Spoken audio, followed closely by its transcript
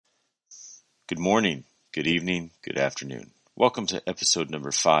Good morning, good evening, good afternoon. Welcome to episode number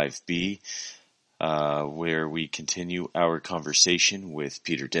 5B, where we continue our conversation with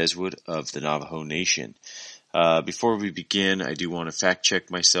Peter Deswood of the Navajo Nation. Before we begin, I do want to fact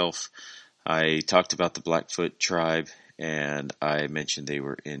check myself. I talked about the Blackfoot tribe and I mentioned they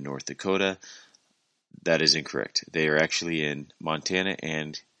were in North Dakota. That is incorrect. They are actually in Montana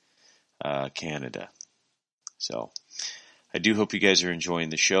and Canada. So I do hope you guys are enjoying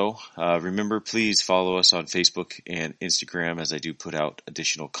the show. Remember, please follow us on Facebook and Instagram as I do put out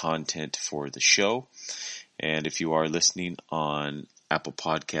additional content for the show. And if you are listening on Apple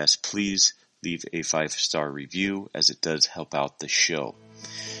Podcasts, please leave a 5-star review as it does help out the show.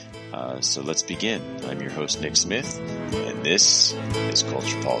 So let's begin. I'm your host, Nick Smith, and this is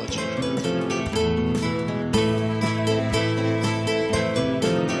Culturepology.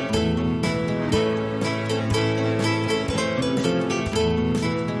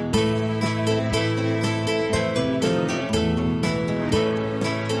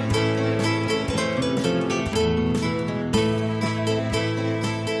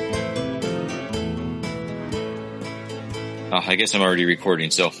 I guess I'm already recording,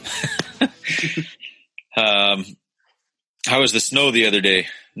 so. How was the snow the other day?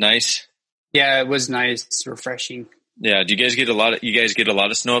 Nice? Yeah, it was nice. It's refreshing. Yeah, do you guys get a lot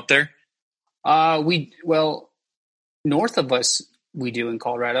of snow up there? North of us we do in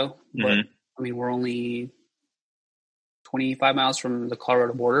Colorado, but Mm-hmm. I mean we're only 25 miles from the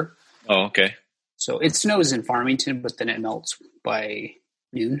Colorado border. Oh, okay. So it snows in Farmington, but then it melts by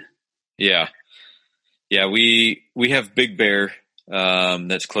noon. Yeah. Yeah, we have Big Bear,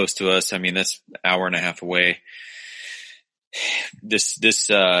 that's close to us. I mean, that's an hour and a half away. This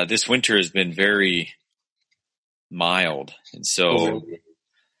winter has been very mild. And so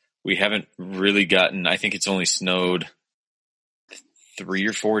we haven't really gotten, I think it's only snowed 3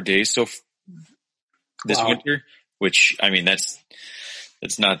 or 4 days this winter, which, I mean, that's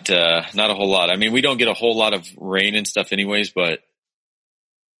not a whole lot. I mean, we don't get a whole lot of rain and stuff anyways, but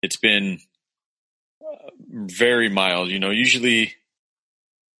it's been very mild. You know, usually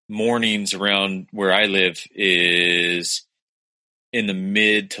mornings around where I live is in the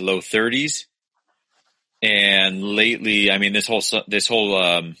mid to low 30s. And lately, I mean, this whole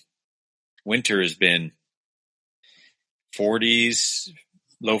winter has been 40s,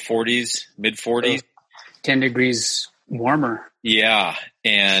 low 40s, mid 40s. 10 degrees warmer. Yeah.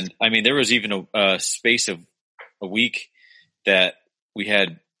 And I mean, there was even a space of a week that we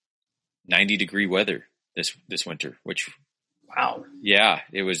had 90-degree weather this winter, which, wow. Yeah,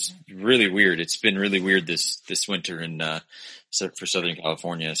 it was really weird. It's been really weird this winter for Southern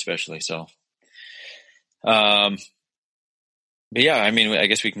California, especially. So, but yeah, I mean, I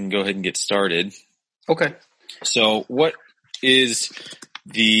guess we can go ahead and get started. Okay. So what is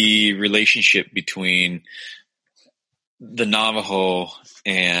the relationship between the Navajo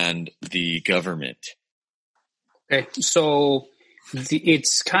and the government? Okay. So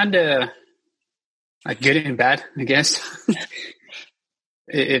it's kind of like good and bad, I guess.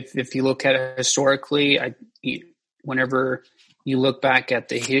 If you look at it historically, whenever you look back at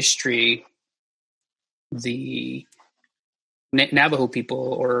the history, the Navajo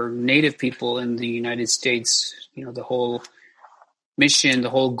people or Native people in the United States, you know, the whole mission, the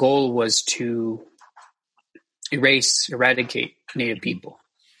whole goal was to eradicate Native people.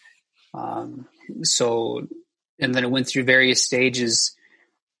 And then it went through various stages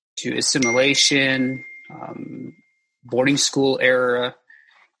to assimilation, boarding school era,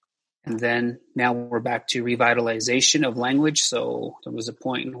 and then now we're back to revitalization of language. So there was a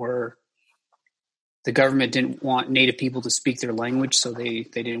point where the government didn't want Native people to speak their language, so they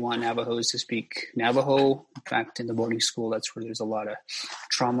didn't want Navajos to speak Navajo. In fact, in the boarding school, that's where there's a lot of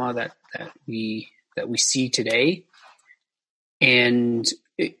trauma that we see today. And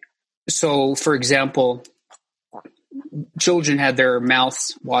so, for example, children had their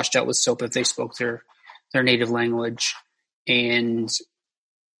mouths washed out with soap if they spoke their native language. And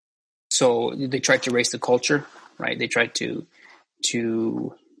so they tried to erase the culture, right? They tried to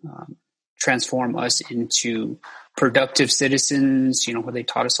transform us into productive citizens, you know, where they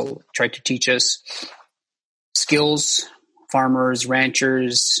tried to teach us skills, farmers,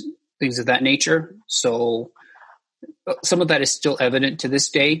 ranchers, things of that nature. So some of that is still evident to this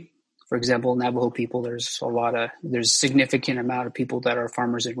day. For example, Navajo people, there's a significant amount of people that are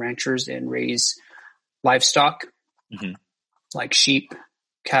farmers and ranchers and raise livestock, like sheep,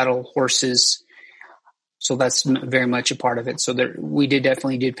 cattle, horses. So that's very much a part of it. So we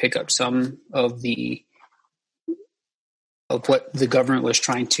definitely did pick up some of what the government was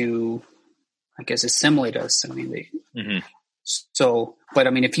trying to, I guess, assimilate us. I mean, but I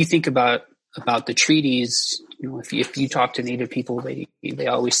mean, if you think about about the treaties, if you talk to Native people, they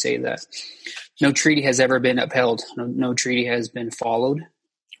always say that no treaty has ever been upheld. No treaty has been followed.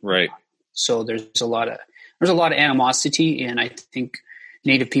 Right. So there's a lot of animosity, and I think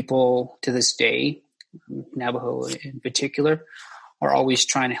Native people to this day, Navajo in particular, are always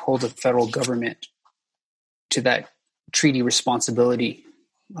trying to hold the federal government to that treaty responsibility.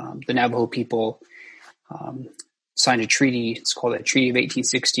 The Navajo people signed a treaty. It's called the Treaty of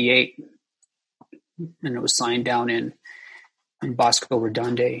 1868, and it was signed down in Bosco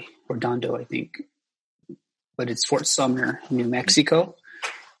Redondo, I think, but it's Fort Sumner, New Mexico.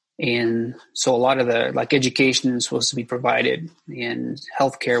 And so a lot of the education is supposed to be provided, and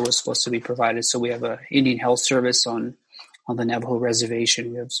healthcare was supposed to be provided. So we have a Indian Health Service on the Navajo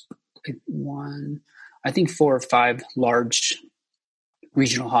reservation. We have I think 4 or 5 large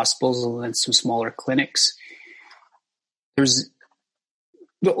regional hospitals and some smaller clinics. If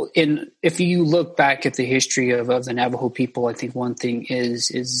you look back at the history of the Navajo people, I think one thing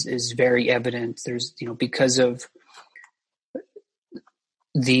is very evident. There's, because of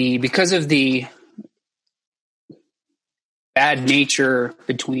the bad nature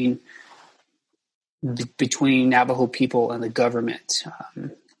between Navajo people and the government.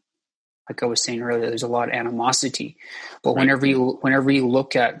 Like I was saying earlier, there's a lot of animosity. But whenever you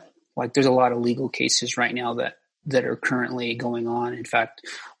look at, there's a lot of legal cases right now that are currently going on. In fact,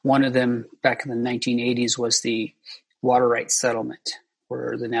 one of them back in the 1980s was the water rights settlement,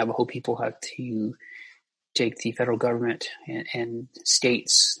 where the Navajo people had to take the federal government and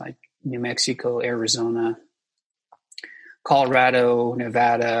states like New Mexico, Arizona, Colorado,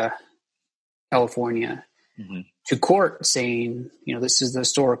 Nevada, California to court, saying, this is the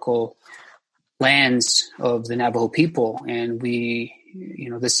historical lands of the Navajo people, and we,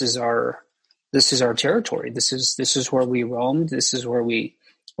 this is our territory. This is where we roamed. This is where we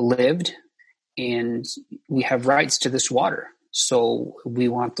lived, and we have rights to this water. So we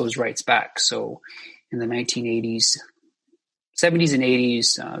want those rights back. So in the 1980s, 70s and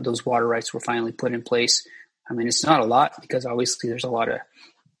 80s, those water rights were finally put in place. I mean, it's not a lot, because obviously there's a lot of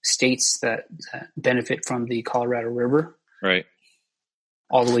states that benefit from the Colorado River. Right.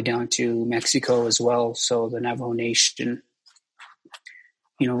 All the way down to Mexico as well. So the Navajo Nation,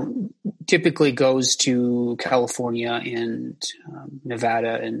 typically goes to California and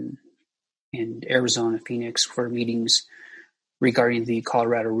Nevada and Arizona, Phoenix, for meetings regarding the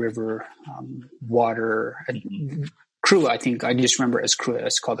Colorado River water. CRUA, I think I just remember as CRUA.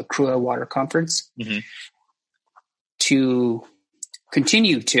 It's called the CRUA Water Conference, to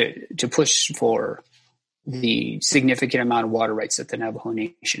continue to push for the significant amount of water rights that the Navajo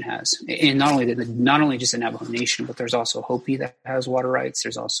Nation has. And not only just the Navajo Nation, but there's also Hopi that has water rights.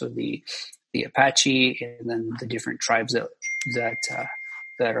 There's also the Apache, and then the different tribes that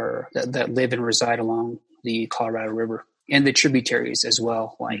live and reside along the Colorado River, and the tributaries as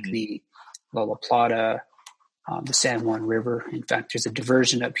well, like the La Plata, the San Juan River. In fact, there's a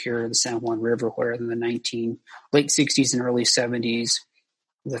diversion up here, the San Juan River, where in the late 60s and early 70s,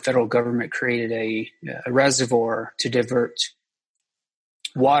 the federal government created a reservoir to divert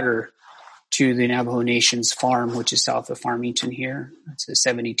water to the Navajo Nation's farm, which is south of Farmington here. It's a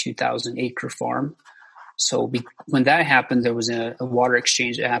 72,000 acre farm. So when that happened, there was a water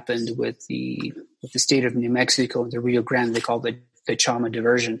exchange that happened with the state of New Mexico and the Rio Grande. They called it the Chama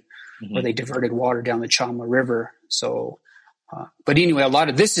diversion, where they diverted water down the Chama River. So, but anyway, a lot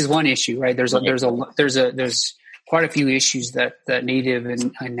of this is one issue, right? There's quite a few issues that Native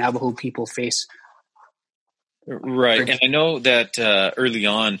and Navajo people face. Right. And I know that early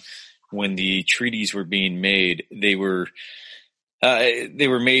on, when the treaties were being made, they were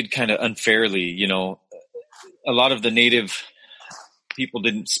made kind of unfairly. A lot of the Native people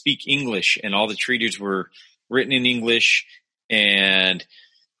didn't speak English, and all the treaties were written in English. And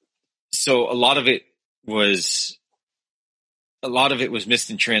so a lot of it was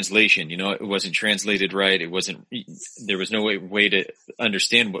missed in translation. It wasn't translated right. There was no way to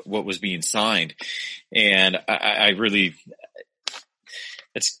understand what was being signed. And I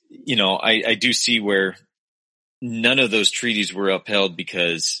do see where none of those treaties were upheld,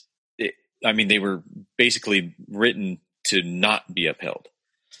 because they were basically written to not be upheld.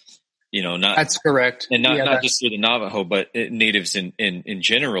 That's correct. And not just for the Navajo, but natives in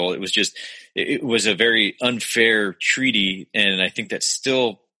general. It was a very unfair treaty. And I think that's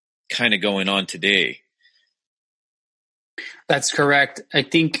still kind of going on today. That's correct. I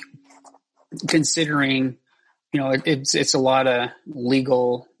think, considering, it's a lot of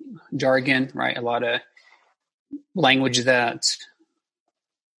legal jargon, right? A lot of language that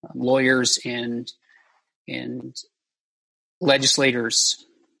lawyers and legislators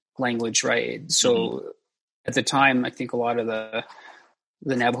language, right? So at the time, I think a lot of the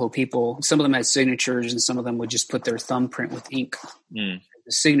Navajo people, some of them had signatures, and some of them would just put their thumbprint with ink, the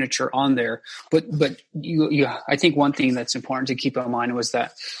signature on there. But I think one thing that's important to keep in mind was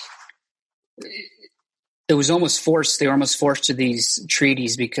that it was almost forced. They were almost forced to these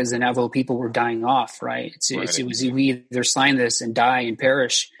treaties because the Navajo people were dying off, right? It was we either sign this and die and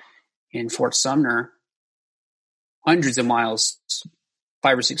perish in Fort Sumner, hundreds of miles,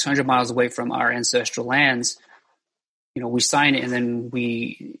 500 or 600 miles away from our ancestral lands. We signed it, and then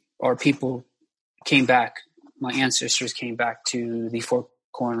our people came back. My ancestors came back to the Four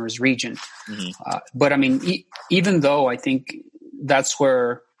Corners region. But I mean, even though I think that's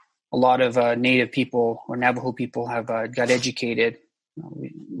where a lot of Native people or Navajo people have got educated,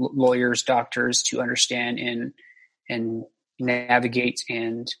 lawyers, doctors, to understand and navigate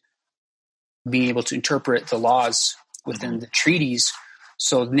and be able to interpret the laws within the treaties.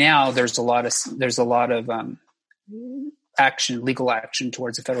 So now there's a lot of legal action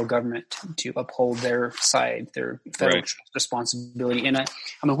towards the federal government to uphold their side, their federal trust responsibility. And I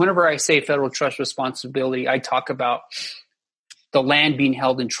mean, whenever I say federal trust responsibility, I talk about the land being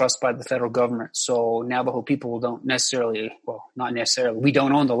held in trust by the federal government. So Navajo people don't necessarily, not necessarily, we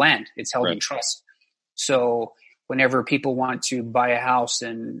don't own the land. It's held in trust. So whenever people want to buy a house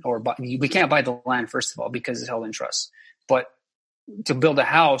we can't buy the land, first of all, because it's held in trust. But to build a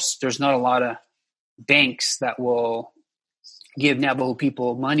house, there's not a lot of banks that will give Navajo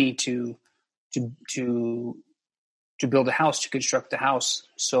people money to build a house, to construct a house.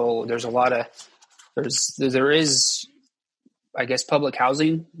 So there is, I guess, public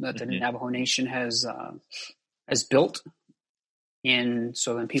housing that the Navajo Nation has built, and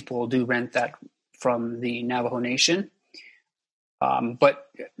so then people do rent that from the Navajo Nation. But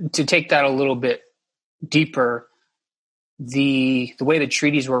to take that a little bit deeper, the way the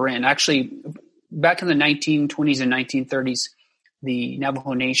treaties were written, actually, back in the 1920s and 1930s, the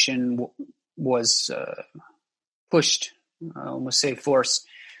Navajo Nation was pushed, I almost say forced,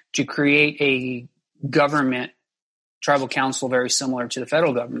 to create a government, tribal council very similar to the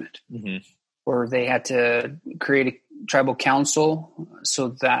federal government, where they had to create a tribal council so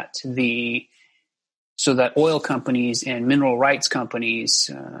that oil companies and mineral rights companies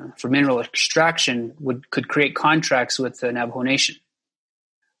for mineral extraction could create contracts with the Navajo Nation.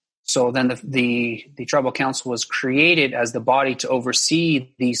 So then the tribal council was created as the body to oversee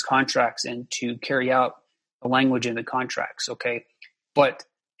these contracts and to carry out the language in the contracts. Okay, but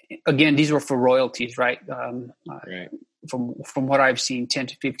again, these were for royalties, right? From what I've seen, 10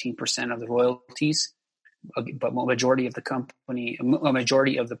 to 15% of the royalties, but majority of the company, a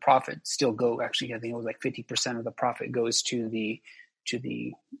majority of the profit still go. Actually, I think it was like 50% of the profit goes to the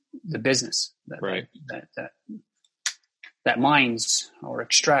business that mines or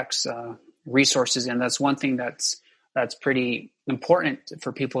extracts resources. And that's one thing that's pretty important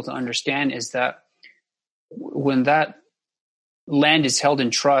for people to understand, is that when that land is held in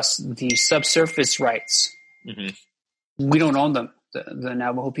trust, the subsurface rights, we don't own them. The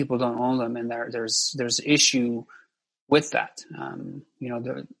Navajo people don't own them, and there's issue with that.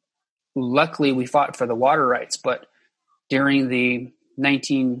 Luckily we fought for the water rights, but during the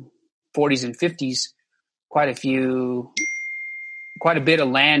 1940s and 50s, quite a bit of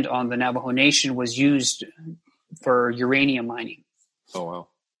land on the Navajo Nation was used for uranium mining. Oh wow!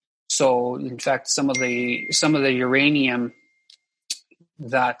 So in fact, some of the uranium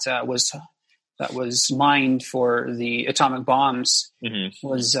that was mined for the atomic bombs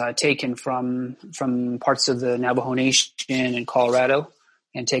was taken from parts of the Navajo Nation in Colorado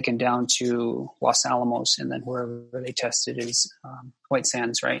and taken down to Los Alamos, and then wherever they tested is White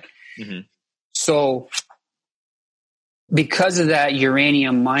Sands, right? So because of that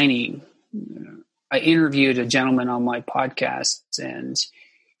uranium mining, I interviewed a gentleman on my podcast, and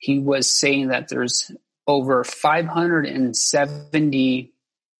he was saying that there's over 570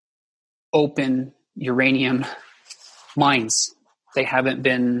 open uranium mines. They haven't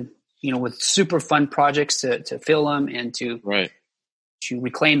been, with Superfund projects to fill them and to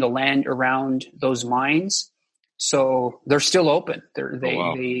reclaim the land around those mines. So they're still open.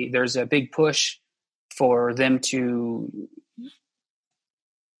 There's a big push for them to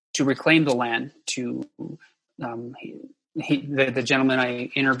reclaim the land. The gentleman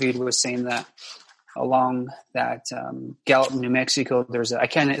I interviewed was saying that along that Gallup, New Mexico, I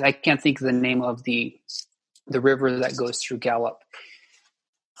can't think of the name of the river that goes through Gallup,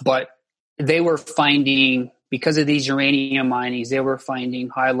 but they were finding, because of these uranium minings, they were finding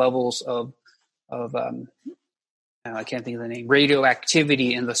high levels of I can't think of the name,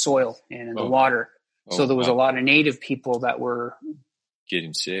 radioactivity in the soil and in the water. So there was a lot of Native people that were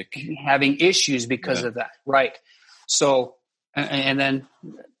getting sick, having issues because of that. Right. So, and then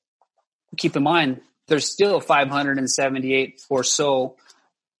keep in mind, there's still 578 or so.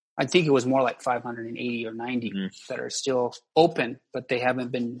 I think it was more like 580 or 90 that are still open, but they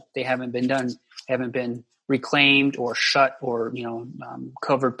haven't been reclaimed or shut or,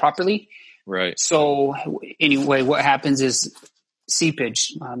 covered properly. Right. So anyway, what happens is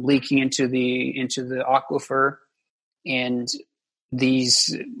seepage leaking into the aquifer, and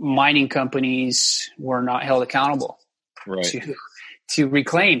these mining companies were not held accountable to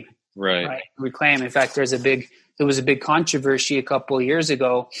reclaim. Right. Reclaim. In fact, there was a big controversy a couple of years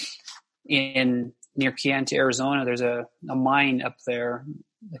ago near Kayenta, Arizona. There's a mine up there.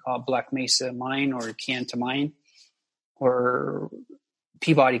 They call it Black Mesa Mine or Kayenta Mine, where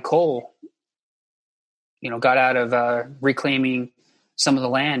Peabody Coal, got out of reclaiming some of the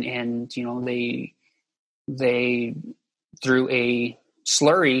land, and they through a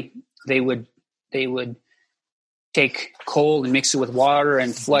slurry they would take coal and mix it with water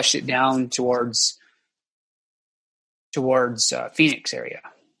and flush it down towards Phoenix area.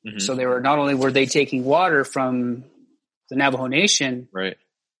 Mm-hmm. So they were not only were they taking water from the Navajo Nation, right,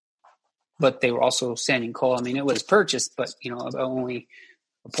 but they were also sending coal. I mean, it was purchased, but only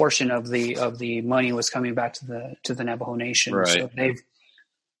a portion of the money was coming back to the Navajo Nation. Right. So they've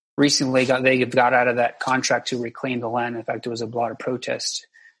recently got out of that contract to reclaim the land. In fact, there was a lot of protest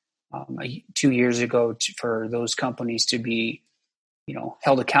 2 years ago for those companies to be,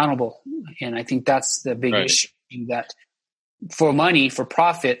 held accountable. And I think that's the big issue, that for money, for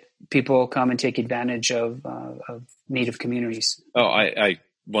profit, people come and take advantage of Native communities. Oh, I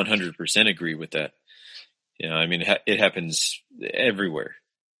 100% agree with that. I mean, it happens everywhere,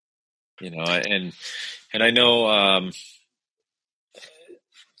 and I know,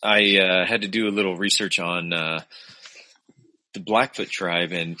 I had to do a little research on, the Blackfoot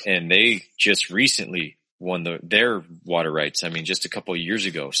tribe, and they just recently won their water rights. I mean, just a couple of years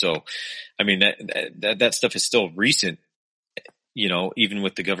ago. So, I mean, that stuff is still recent, even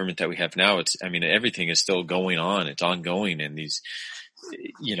with the government that we have now. Everything is still going on. It's ongoing. And these,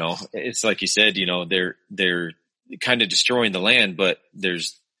 it's like you said, they're kind of destroying the land, but their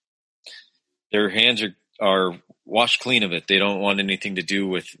hands are washed clean of it. They don't want anything to do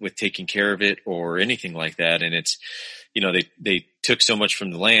with taking care of it or anything like that. And it's, they took so much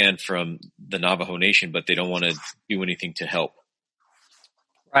from the land from the Navajo Nation, but they don't want to do anything to help.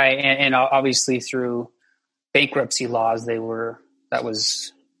 Right. And obviously through bankruptcy laws, that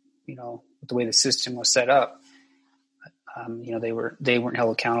was, the way the system was set up. They weren't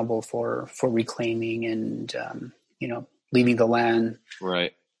held accountable for reclaiming and, leaving the land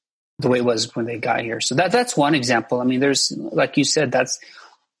right the way it was when they got here. So that's one example. I mean, there's, like you said, that's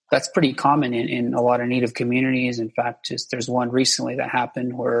pretty common in a lot of Native communities. In fact, there's one recently that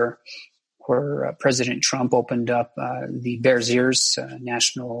happened where President Trump opened up the Bears Ears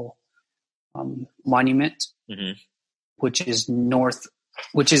National Monument, mm-hmm. which is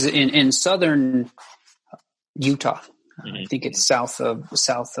in southern Utah. Mm-hmm. I think it's south of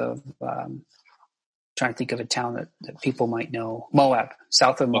trying to think of a town that people might know. Moab,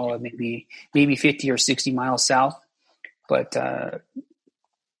 south of Moab, maybe 50 or 60 miles south. But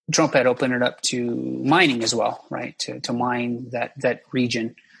Trump had opened it up to mining as well, right? To mine that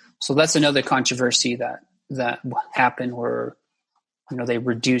region. So that's another controversy that happened where, they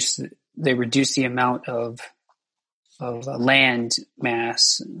reduced the amount of land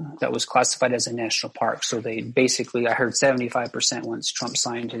mass that was classified as a national park. So they basically, I heard 75% once Trump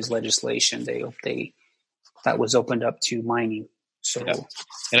signed his legislation, that was opened up to mining. So, yeah.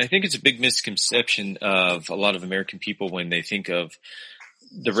 And I think it's a big misconception of a lot of American people when they think of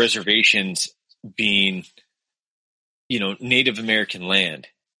the reservations being, Native American land.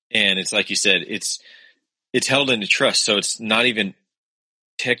 And it's like you said, it's held in a trust. So it's not even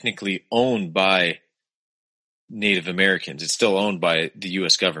technically owned by Native Americans. It's still owned by the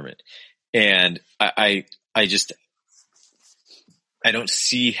U.S. government. And I don't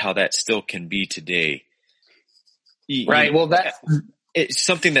see how that still can be today. Right. Well, it's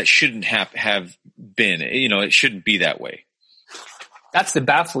something that shouldn't have been, it shouldn't be that way. That's the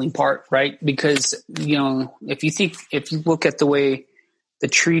baffling part, right? Because, if you look at the way the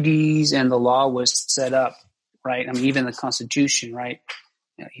treaties and the law was set up, right? I mean, even the Constitution, right?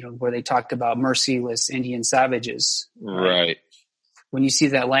 Where they talked about merciless Indian savages. Right. When you see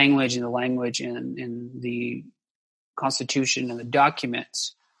that language in the Constitution and the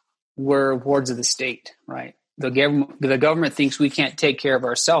documents, we're wards of the state, right? The government thinks we can't take care of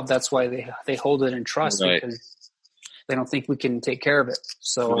ourselves. That's why they hold it in trust, right. Because they don't think we can take care of it.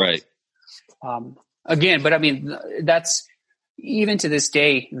 So, right. Again, but I mean, that's, even to this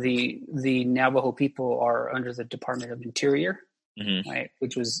day, the Navajo people are under the Department of Interior, right?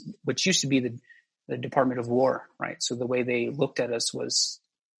 Which used to be the Department of War, right? So the way they looked at us was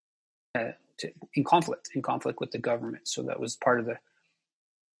in conflict with the government. So that was part of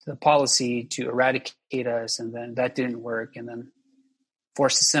the policy to eradicate us, and then that didn't work, and then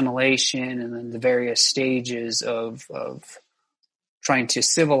forced assimilation, and then the various stages of trying to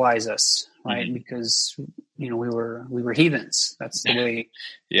civilize us, right? Because we were heathens. That's the way.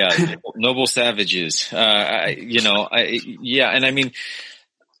 Yeah, noble savages. And I mean,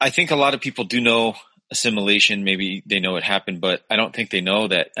 I think a lot of people do know assimilation. Maybe they know it happened, but I don't think they know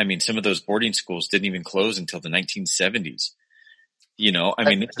that. I mean, some of those boarding schools didn't even close until the 1970s.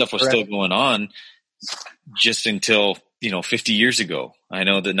 This stuff was still going on just until 50 years ago. I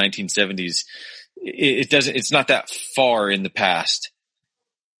know the 1970s. It's not that far in the past.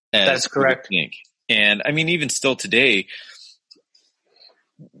 That's correct. Think. And I mean, even still today,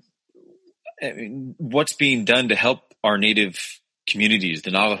 what's being done to help our native communities, the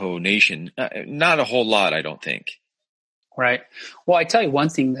Navajo Nation? Not a whole lot, I don't think. Right. Well, I tell you one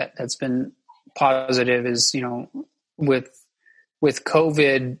thing that's been positive is, with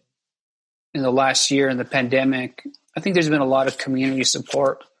COVID in the last year and the pandemic, I think there's been a lot of community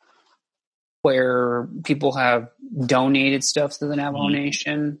support where people have donated stuff to the Navajo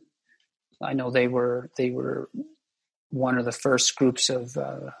Nation. I know they were one of the first groups of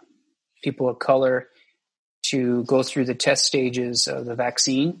people of color to go through the test stages of the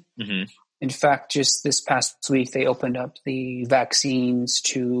vaccine. In fact, just this past week, they opened up the vaccines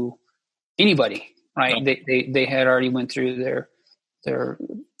to anybody, right? They had already went through their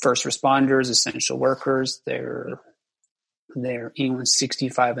first responders, essential workers, they're anyone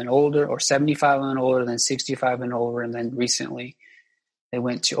 65 and older, or 75 and older, then 65 and over, and then recently they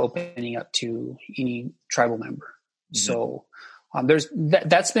went to opening up to any tribal member. So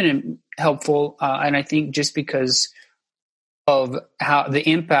that's been helpful, and I think just because of how the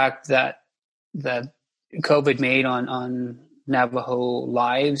impact that COVID made on Navajo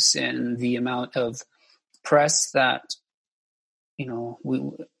lives and the amount of press that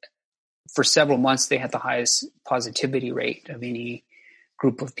for several months they had the highest positivity rate of any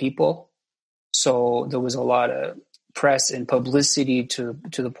group of people. So there was a lot of press and publicity to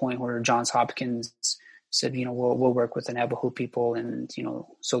the point where Johns Hopkins said, we'll work with the Navajo people. And,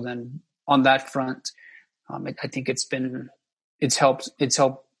 so then on that front, I think it's helped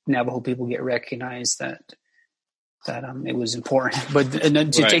Navajo people get recognized that it was important. But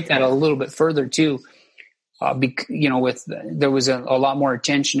to take that a little bit further too, there was a lot more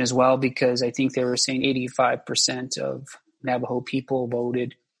attention as well, because I think they were saying 85% of Navajo people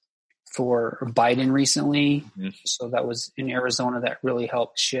voted for Biden recently. So that was in Arizona. That really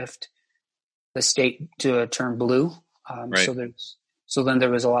helped shift the state to turn blue. So then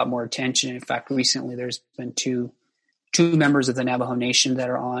there was a lot more attention. In fact, recently there's been two members of the Navajo Nation that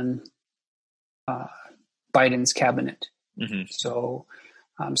are on Biden's cabinet. So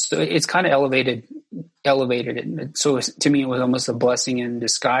it's kind of elevated it. So to me, it was almost a blessing in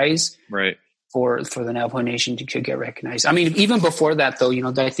disguise, right, for the Navajo Nation to get recognized. I mean, even before that, though,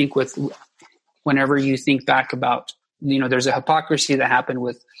 I think whenever you think back about, there's a hypocrisy that happened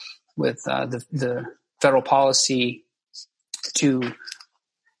with the federal policy to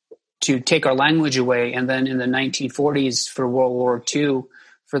take our language away, and then in the 1940s for World War II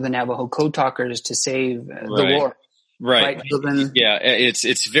for the Navajo code talkers to save the war. Right. So then,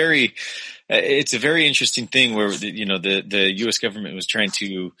 it's a very interesting thing where the U.S. government was trying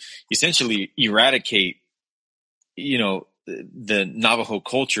to essentially eradicate the Navajo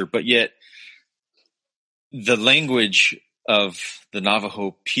culture, but yet the language of the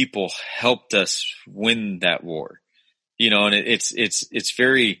Navajo people helped us win that war. And it's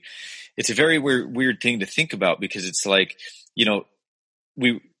a very weird thing to think about, because it's like,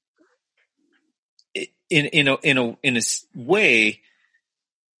 we, in a way,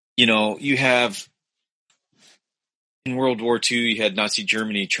 you have in World War II, you had Nazi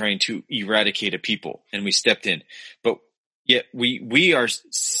Germany trying to eradicate a people, and we stepped in, but yet we are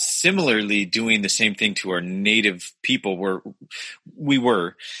similarly doing the same thing to our native people, where we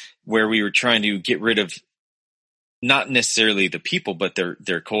were trying to get rid of not necessarily the people, but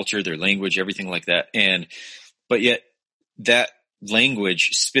their culture, their language, everything like that. But yet that language,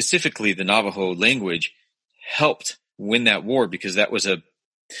 specifically the Navajo language, helped win that war, because that was a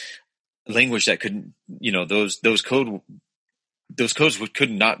language that couldn't, those codes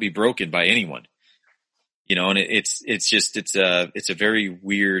could not be broken by anyone, and it's a very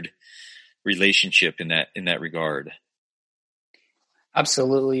weird relationship in that regard.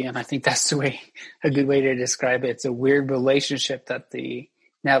 Absolutely. And I think that's a good way to describe it. It's a weird relationship that the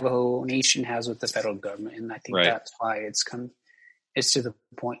Navajo Nation has with the federal government. And I think Right. that's why it's to the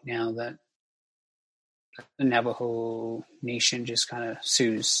point now that the Navajo Nation just kind of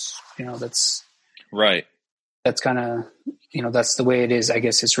sues, that's Right. kind of, that's the way it is. I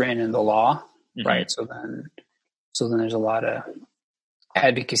guess it's written in the law. Mm-hmm. Right. So then there's a lot of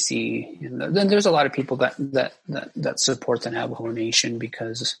advocacy, and then there's a lot of people that support the Navajo Nation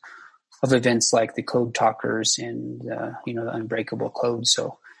because of events like the Code Talkers and the Unbreakable Code.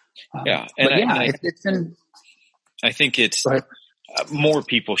 So it's been. I think it's more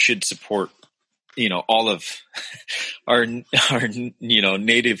people should support all of our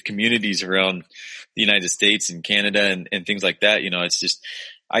native communities around the United States and Canada and things like that. It's just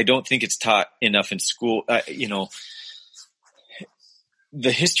I don't think it's taught enough in school.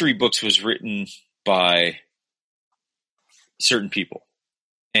 The history books was written by certain people,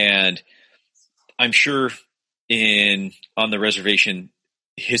 and I'm sure on the reservation,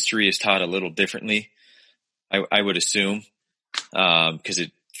 history is taught a little differently. I would assume, because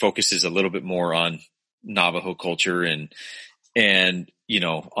it focuses a little bit more on Navajo culture and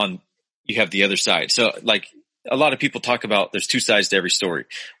on you have the other side. So like a lot of people talk about there's two sides to every story.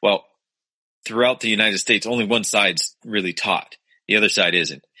 Well, throughout the United States, only one side's really taught. The other side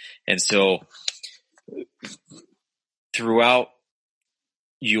isn't. And so throughout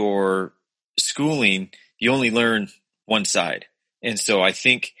your schooling, you only learn one side. And so I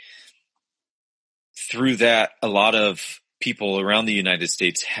think through that, a lot of people around the United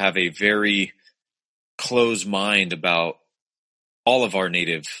States have a very closed mind about all of our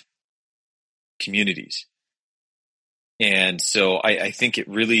native communities. And so I think it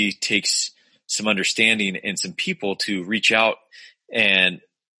really takes some understanding and some people to reach out and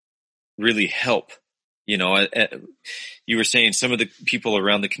really help. You were saying some of the people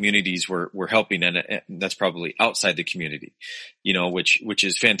around the communities were helping, and that's probably outside the community, which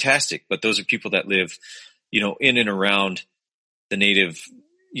is fantastic. But those are people that live, in and around the native,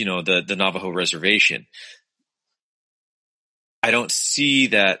 the Navajo reservation. I don't see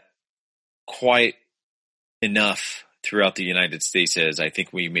that quite enough throughout the United States as I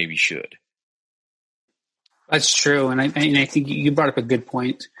think we maybe should. That's true, and I think you brought up a good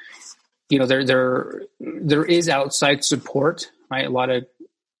point. There is outside support, right? A lot of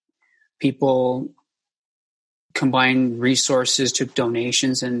people combine resources, took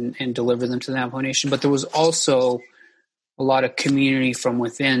donations, and deliver them to the Navajo Nation. But there was also a lot of community from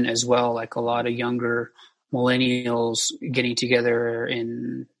within as well, like a lot of younger millennials getting together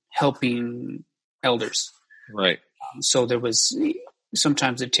and helping elders. Right. So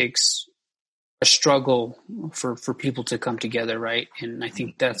sometimes it takes a struggle for people to come together, right? And I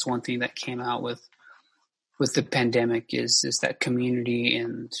think that's one thing that came out with the pandemic is that community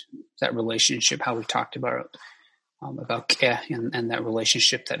and that relationship, how we talked about care and that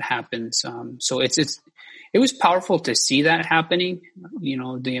relationship that happens. So it was powerful to see that happening,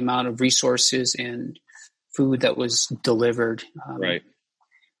 the amount of resources and food that was delivered. Right.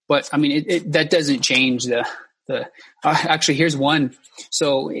 But I mean, that doesn't change actually, here's one.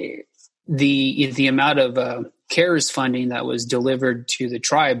 So the amount of CARES funding that was delivered to the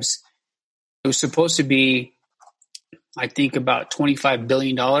tribes, it was supposed to be, I think, about $25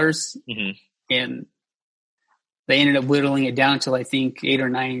 billion. Mm-hmm. And they ended up whittling it down to, I think, 8 or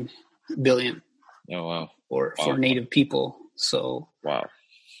 9 billion. Oh, wow. For Native people. So, wow.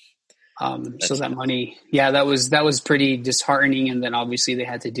 So that money, that was pretty disheartening. And then obviously they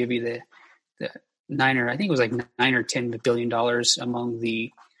had to divvy the I think it was like $9 or $10 billion among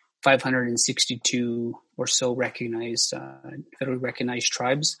the 562 or so recognized, federally recognized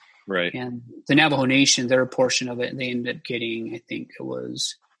tribes. Right. And the Navajo Nation, their portion of it, they ended up getting, I think it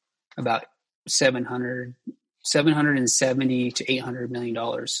was about $770 to $800 million.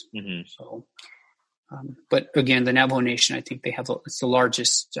 Mm-hmm. So, but again, the Navajo Nation, I think it's the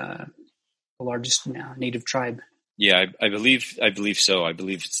largest native tribe. Yeah, I believe so. I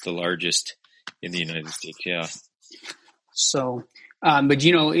believe it's the largest in the United States. Yeah. So, but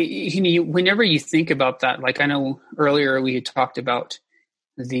whenever you think about that, like I know earlier we had talked about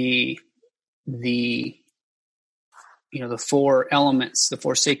the 4 elements, the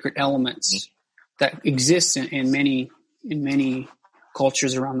 4 sacred elements mm-hmm. that exist in many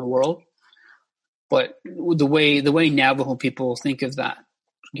cultures around the world. But the way Navajo people think of that,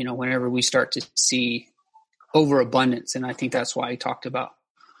 whenever we start to see overabundance, and I think that's why I talked about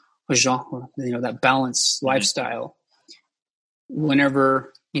that balanced mm-hmm. lifestyle.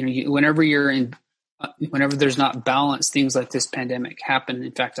 Whenever there's not balance, things like this pandemic happen.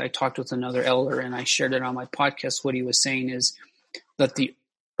 In fact, I talked with another elder and I shared it on my podcast. What he was saying is that the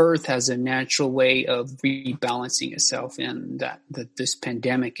earth has a natural way of rebalancing itself, and that this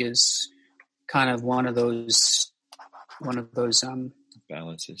pandemic is kind of one of those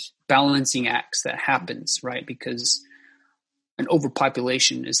balancing acts that happens, right? Because an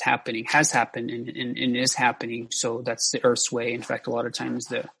overpopulation has happened and is happening. So that's the earth's way. In fact, a lot of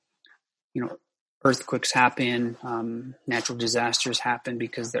times earthquakes happen, natural disasters happen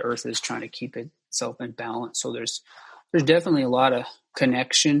because the earth is trying to keep itself in balance. So there's definitely a lot of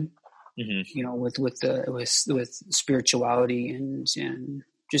connection, with spirituality and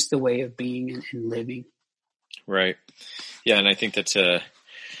just the way of being and living. Right. Yeah. And I think that's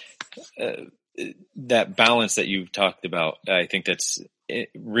that balance that you talked about. I think that's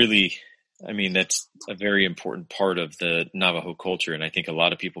really, that's a very important part of the Navajo culture. And I think a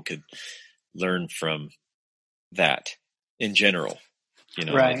lot of people could learn from that in general,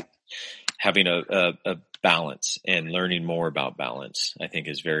 right. Like having a balance and learning more about balance, I think,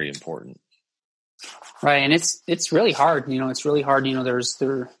 is very important. Right. And it's really hard, it's really hard.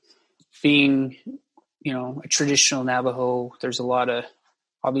 There being, a traditional Navajo, there's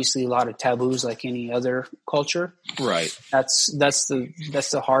obviously a lot of taboos like any other culture. Right. That's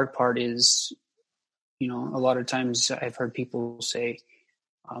the hard part is, a lot of times I've heard people say,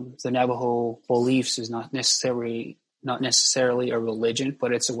 the Navajo beliefs is not necessarily a religion,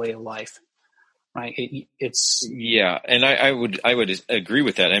 but it's a way of life. Right. Yeah. And I would agree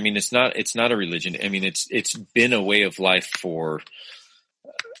with that. It's not a religion. It's been a way of life for,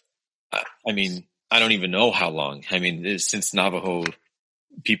 I don't even know how long. Since Navajo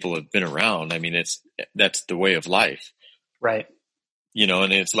people have been around, that's the way of life. Right.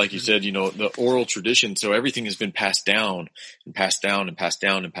 And it's like you said, the oral tradition. So everything has been passed down and passed down and passed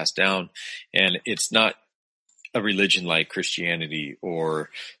down and passed down. And it's not a religion like Christianity or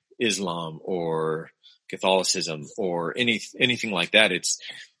Islam or Catholicism or anything like that. It's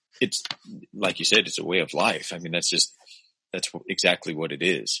like you said, it's a way of life. That's exactly what it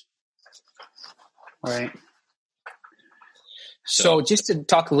is. Right. So just to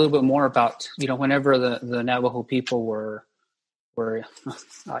talk a little bit more about, whenever the Navajo people were I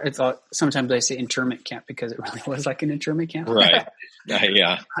thought sometimes I say internment camp because it really was like an internment camp. Right.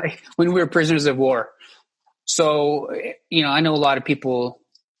 Yeah. When we were prisoners of war. So, I know a lot of people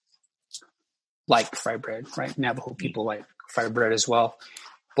like fried bread, right? Navajo people like fried bread as well.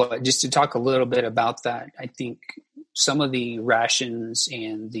 But just to talk a little bit about that, I think some of the rations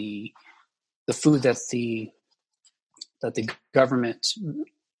and the food that the government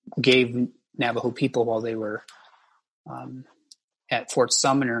gave Navajo people while they were at Fort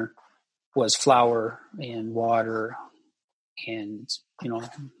Sumner was flour and water and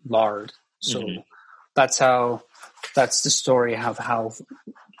lard. So that's the story of how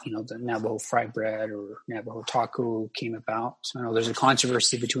the Navajo fried bread or Navajo taco came about. I know there's a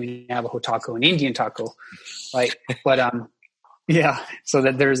controversy between Navajo taco and Indian taco, right? But yeah, so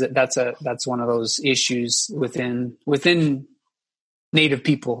that that's one of those issues within Native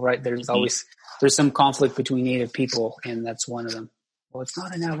people, right? There's some conflict between Native people, and that's one of them. Well, it's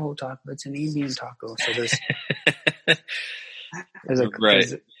not a Navajo taco; it's an Indian taco. So there's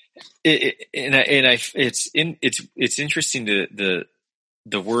right. It's interesting the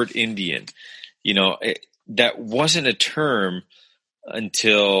word Indian. That wasn't a term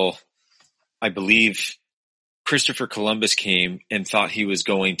until I believe Christopher Columbus came and thought he was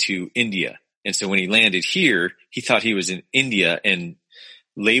going to India. And so when he landed here, he thought he was in India and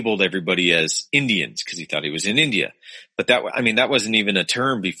labeled everybody as Indians because he thought he was in India. But that wasn't even a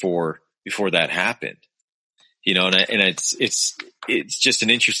term before that happened. And it's just an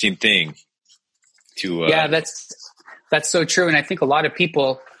interesting thing to yeah, that's so true. And I think a lot of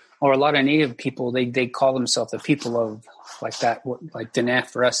people, or a lot of Native people, they call themselves the people of like that, like Diné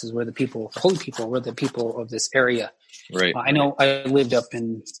for us is we're the people, holy people, we're the people of this area. Right. I know I lived up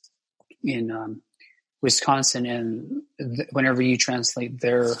in Wisconsin, and whenever you translate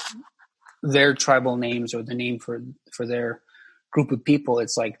their tribal names or the name for their group of people,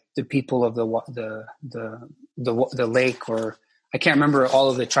 it's like the people of the lake, or I can't remember all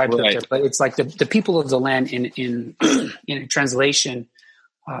of the tribes right. up there, but it's like the people of the land in a translation,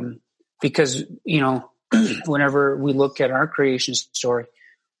 because whenever we look at our creation story,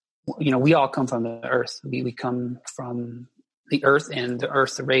 we all come from the earth. We come from the earth, and the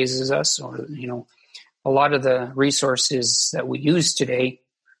earth raises us, or a lot of the resources that we use today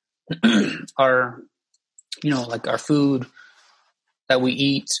are, like our food that we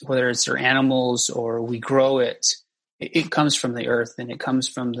eat, whether it's our animals or we grow it, it comes from the earth, and it comes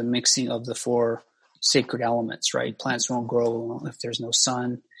from the mixing of the four sacred elements, right? Plants won't grow if there's no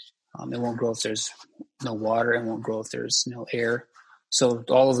sun. It won't grow if there's no water. It won't grow if there's no air. So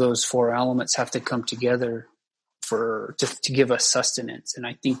all of those four elements have to come together to give us sustenance. And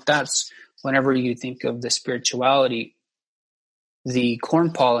I think that's whenever you think of the spirituality, the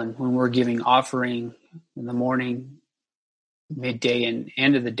corn pollen, when we're giving offering in the morning, midday, and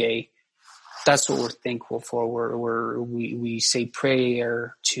end of the day, that's what we're thankful for. We say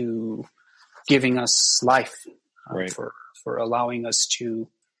prayer to giving us life, right. for allowing us to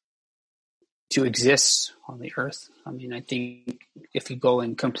exist on the earth. I mean, I think if you go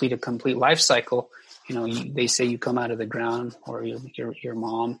and complete a complete life cycle, they say you come out of the ground or your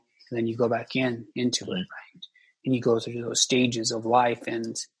mom, and then you go back into it, right? And you go through those stages of life,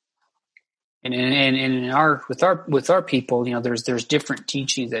 and with our people, there's different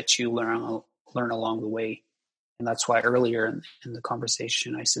teachings that you learn along the way, and that's why earlier in the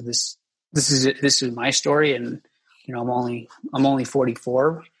conversation I said this is my story, and I'm only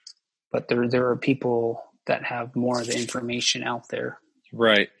 44, but there are people that have more of the information out there.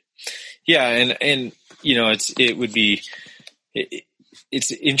 Right. Yeah. And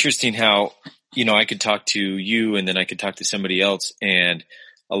it's interesting how, I could talk to you and then I could talk to somebody else, and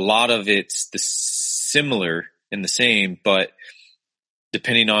a lot of it's similar and the same, but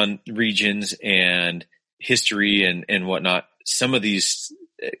depending on regions and history and whatnot, some of these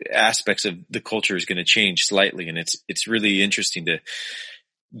aspects of the culture is going to change slightly. And it's really interesting to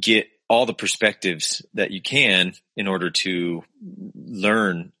get all the perspectives that you can in order to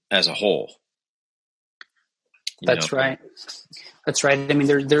learn as a whole. That's right. That's right. I mean,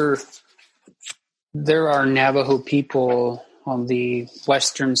 there are Navajo people on the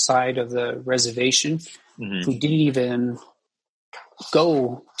western side of the reservation who didn't even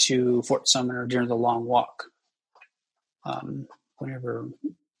go to Fort Sumner during the long walk. Whenever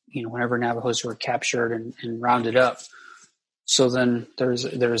Navajos were captured and rounded up. So then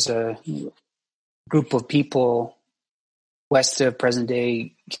there's a group of people west of present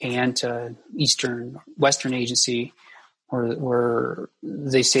day Kayenta, Western Agency, where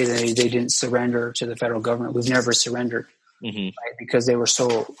they say they didn't surrender to the federal government. We've never surrendered, right? Because they were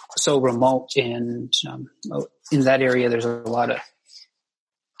so remote, and in that area there's a lot of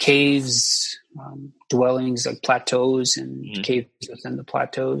caves, dwellings, like plateaus and caves within the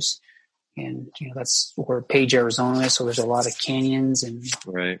plateaus. And, that's where Page, Arizona is. So there's a lot of canyons and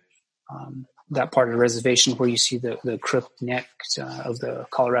that part of the reservation where you see the crook neck of the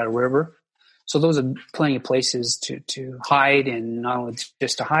Colorado River. So those are plenty of places to hide, and not only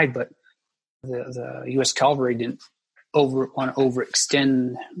just to hide, but the U.S. Cavalry didn't want to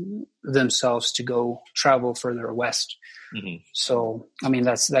overextend themselves to go travel further west. So, I mean,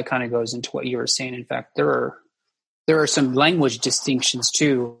 that kind of goes into what you were saying. In fact, there are some language distinctions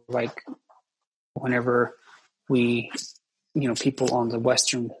too, like whenever we, people on the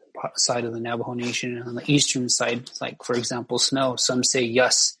western side of the Navajo Nation and on the eastern side, like, for example, snow, some say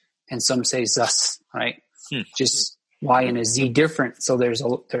yus and some say zus, right? Just Y and a Z different. So there's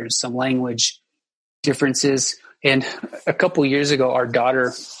some language differences. And a couple years ago, our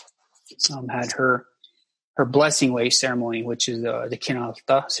daughter had her blessing way ceremony, which is the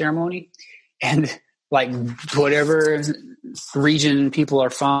Kinalta ceremony. And like whatever region people are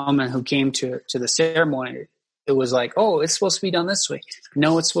from and who came to the ceremony, it was like, oh, it's supposed to be done this way.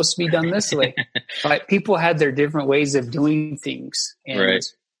 No, it's supposed to be done this way. Right? People had their different ways of doing things. And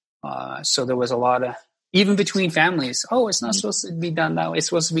so there was a lot of, even between families, oh, it's not supposed to be done that way. It's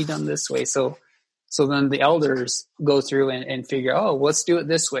supposed to be done this way. So then the elders go through and figure, oh, let's do it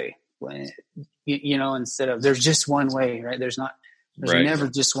this way. Instead of there's just one way, right? There's never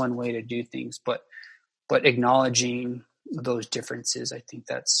just one way to do things, but acknowledging those differences, I think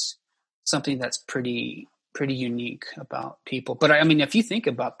that's something that's pretty unique about people. But I mean, if you think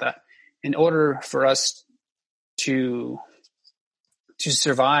about that, in order for us to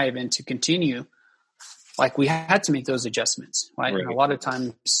survive and to continue, like we had to make those adjustments, right? And a lot of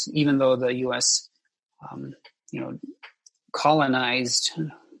times, even though the U.S. Colonized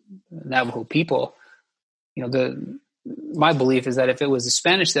Navajo people, my belief is that if it was the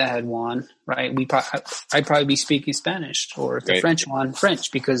Spanish that had won, right, I'd probably be speaking Spanish, or if the French won,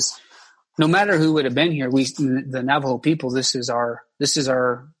 French, because no matter who would have been here, the Navajo people, this is our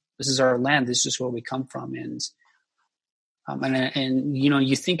land, this is where we come from, and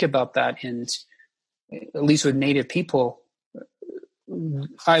you think about that, and at least with Native people,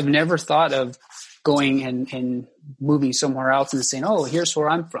 I've never thought of going and moving somewhere else and saying, oh, here's where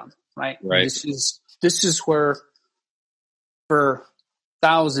I'm from, right? This is where, for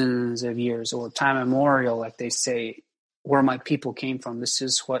thousands of years or time immemorial, like they say, where my people came from. This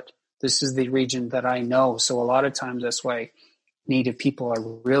is the region that I know. So a lot of times that's why Native people are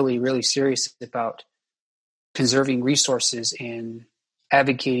really, really serious about conserving resources and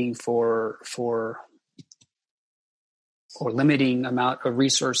advocating for or limiting amount of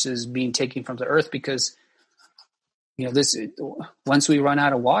resources being taken from the earth, because this, once we run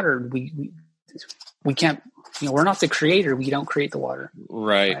out of water, we can't, we're not the creator. We don't create the water.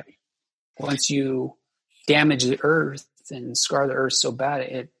 Right. Once you damage the earth and scar the earth so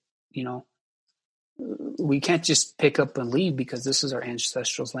bad, we can't just pick up and leave, because this is our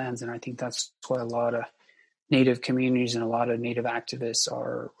ancestral lands. And I think that's why a lot of Native communities and a lot of Native activists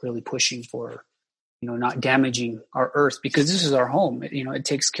are really pushing for, not damaging our earth, because this is our home. It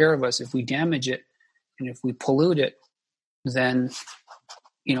takes care of us. If we damage it and if we pollute it, then,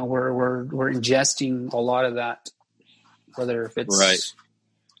 we're ingesting a lot of that, whether if it's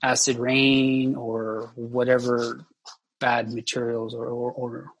acid rain or whatever bad materials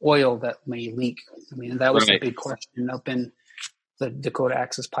or oil that may leak. I mean, that was the big question up in the Dakota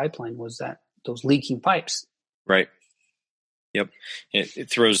Access Pipeline, was that those leaking pipes. Right. Yep. It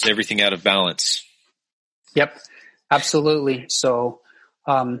throws everything out of balance. Yep. Absolutely. So,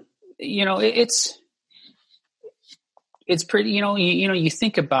 it's pretty, you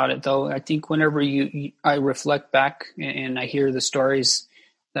think about it though. I think whenever I reflect back and I hear the stories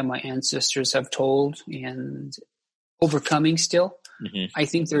that my ancestors have told and overcoming still, I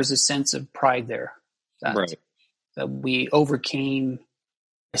think there's a sense of pride there that we overcame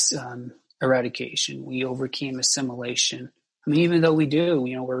eradication. We overcame assimilation. I mean, even though we do,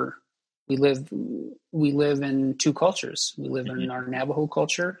 we live in two cultures. We live in our Navajo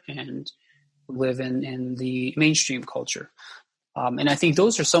culture, and we live in the mainstream culture. And I think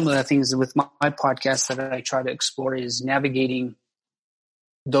those are some of the things with my podcast that I try to explore, is navigating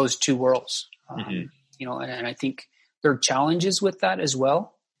those two worlds. And I think there are challenges with that as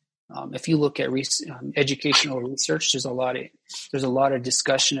well. If you look at educational research, there's a lot of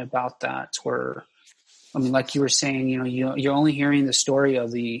discussion about that. Where, I mean, like you were saying, you're only hearing the story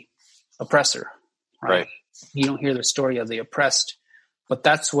of the oppressor, right? You don't hear the story of the oppressed. But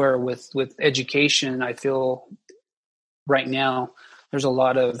that's where with education, I feel right now there's a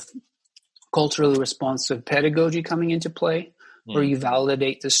lot of culturally responsive pedagogy coming into play, where you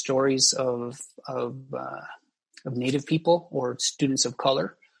validate the stories of Native people or students of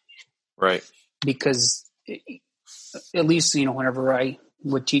color. Right. Because at least, whenever I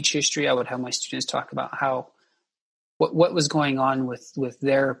would teach history, I would have my students talk about what was going on with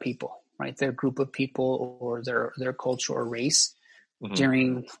their people, right? Their group of people or their culture or race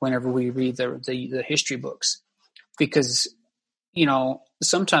during whenever we read the history books. Because,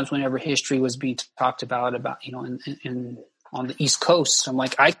 sometimes whenever history was being talked about, in on the East Coast, I'm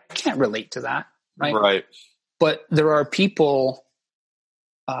like, I can't relate to that. Right. But there are people,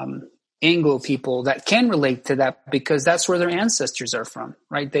 Anglo people, that can relate to that, because that's where their ancestors are from,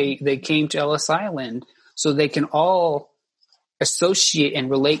 right? They came to Ellis Island, so they can all associate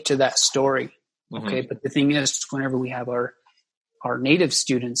and relate to that story. Okay. But the thing is, whenever we have our Native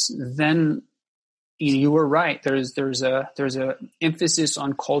students, then you were right. There's a emphasis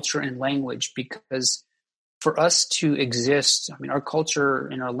on culture and language, because for us to exist, I mean, our culture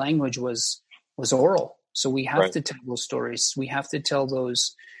and our language was oral. So we have to tell those stories. We have to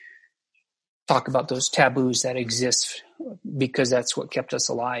talk about those taboos that exist, because that's what kept us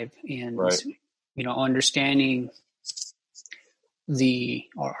alive. And, understanding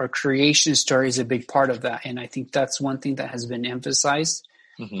our creation story is a big part of that. And I think that's one thing that has been emphasized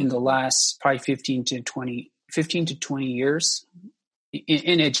in the last probably 15 to 20 years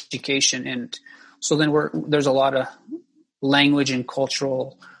in education. And so then there's a lot of language and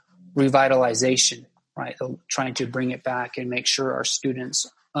cultural revitalization, right? Trying to bring it back and make sure our students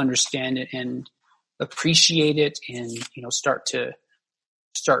understand it and appreciate it, and start to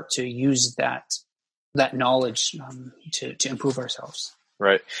use that knowledge to improve ourselves.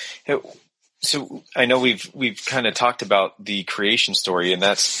 Right. So I know we've kind of talked about the creation story, and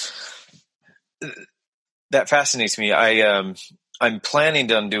that fascinates me. I'm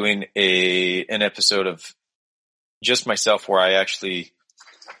planning on doing an episode of just myself where I actually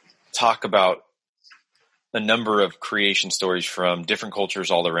talk about a number of creation stories from different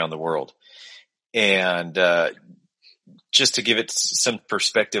cultures all around the world. And just to give it some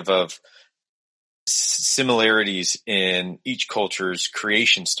perspective of similarities in each culture's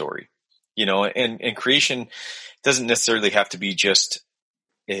creation story, and creation doesn't necessarily have to be just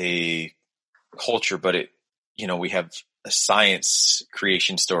a culture, but we have a science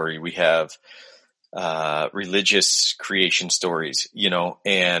creation story. We have religious creation stories,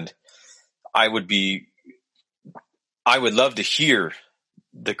 and I would love to hear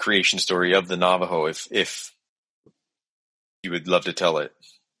the creation story of the Navajo if you would love to tell it,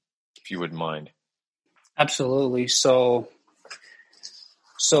 if you wouldn't mind. Absolutely. So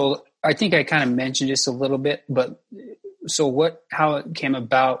I think I kind of mentioned this a little bit, but how it came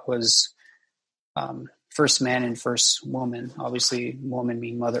about was first man and first woman. Obviously, woman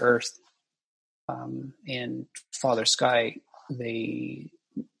being Mother Earth, and Father Sky. They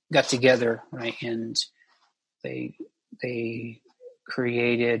got together, right, and they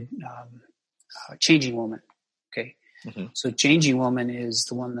created Changing Woman. Okay, So Changing Woman is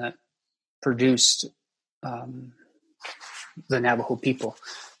the one that produced the Navajo people.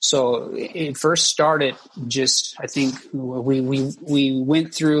 So it first started just, I think we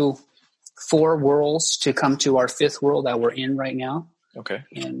went through 4 worlds to come to our 5th world that we're in right now. Okay.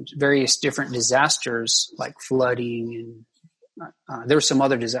 And various different disasters like flooding and there were some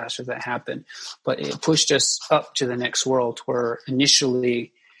other disasters that happened, but it pushed us up to the next world where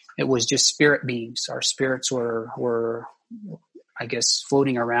initially it was just spirit beings. Our spirits were I guess,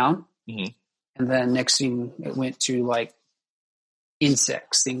 floating around. Mm-hmm. And then next thing it went to like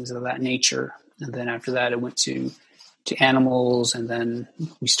insects, things of that nature. And then after that, it went to animals. And then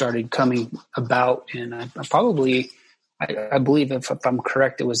we started coming about. And I believe if I'm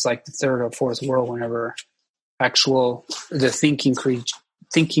correct, it was like the 3rd or 4th world whenever the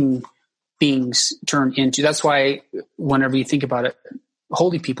thinking beings turned into. That's why whenever you think about it,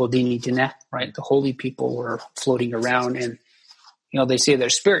 holy people, Dini, right? The holy people were floating around, and they say their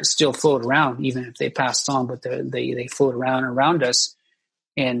spirits still float around even if they passed on, but they float around us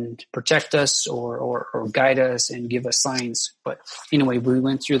and protect us or guide us and give us signs. But anyway, we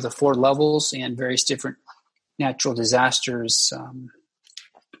went through the 4 levels, and various different natural disasters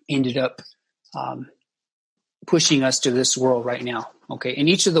ended up pushing us to this world right now. Okay, and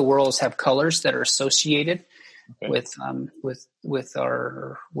each of the worlds have colors that are associated with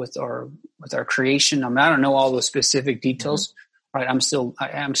our creation. I don't know all the specific details. Right, I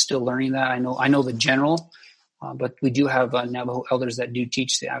am still learning that. I know the general, but we do have Navajo elders that do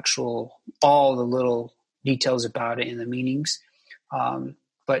teach all the little details about it and the meanings.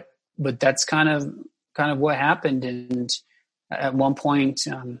 But that's kind of what happened. And at one point,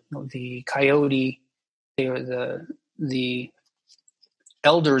 the coyote, the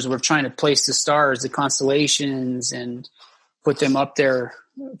elders were trying to place the stars, the constellations, and put them up there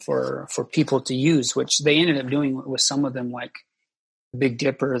for people to use, which they ended up doing with some of them, like Big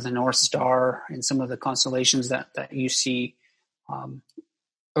Dipper, the North Star, and some of the constellations that you see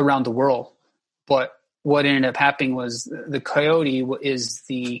around the world. But what ended up happening was the coyote is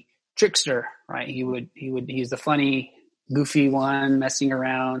the trickster, right? He's the funny, goofy one messing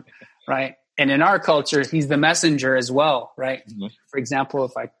around, right? And in our culture, he's the messenger as well, right? Mm-hmm. For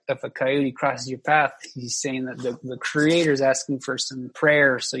example, if a coyote crosses your path, he's saying that the creator is asking for some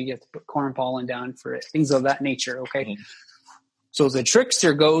prayer, so you have to put corn pollen down for it, things of that nature. Okay, mm-hmm. So the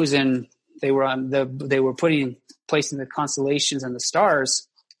trickster goes, and they were placing the constellations and the stars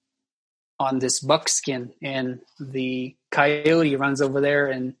on this buckskin, and the coyote runs over there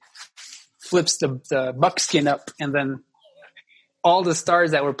and flips the buckskin up, and then all the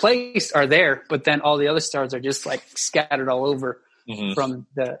stars that were placed are there, but then all the other stars are just like scattered all over mm-hmm. from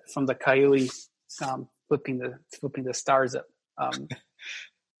the coyote flipping the stars up.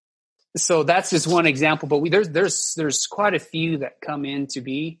 So that's just one example, but there's quite a few that come in to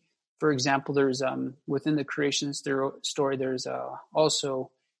be. For example, there's within the creation story, there's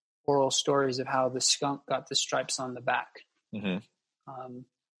also oral stories of how the skunk got the stripes on the back. Mm-hmm.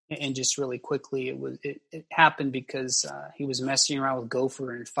 And just really quickly, it happened because he was messing around with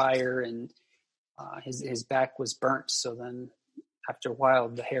gopher and fire, and his back was burnt. So then, after a while,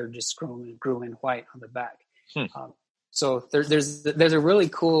 the hair just grew in white on the back. So there's a really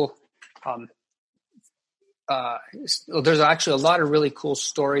cool. There's actually a lot of really cool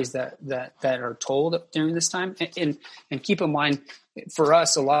stories that are told during this time, and keep in mind, for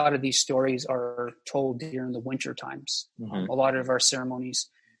us, a lot of these stories are told during the winter times. Mm-hmm. A lot of our ceremonies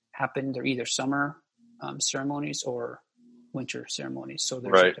happen. They're either summer ceremonies or winter ceremonies. So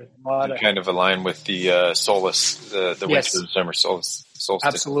there's a lot kind of align with the solace, the yes. winter and summer solstice.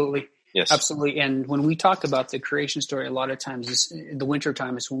 Absolutely. Yes. Absolutely. And when we talk about the creation story, a lot of times the winter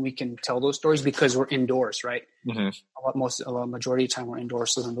time is when we can tell those stories because we're indoors, right? Mm-hmm. A majority of the time we're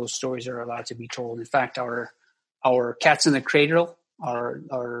indoors, so then those stories are allowed to be told. In fact, our Cats in the Cradle, our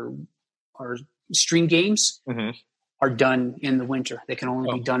string games mm-hmm. are done in the winter. They can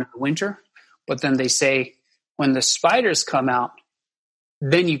only be done in the winter. But then they say when the spiders come out,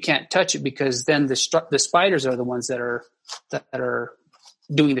 then you can't touch it because then the spiders are the ones that are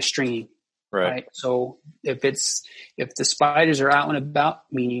doing the stringing. Right. So if the spiders are out and about,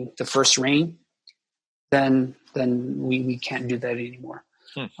 meaning the first rain, then then we can't do that anymore.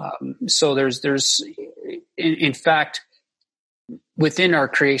 So there's in fact, within our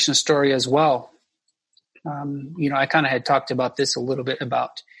creation story as well, I kind of had talked about this a little bit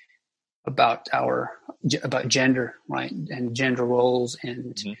about gender, right, and gender roles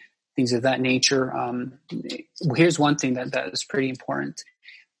and things of that nature. Here's one thing that is pretty important.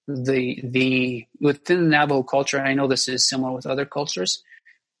 The within the Navajo culture, and I know this is similar with other cultures,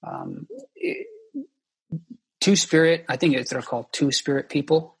 Two-Spirit, I think they're called Two-Spirit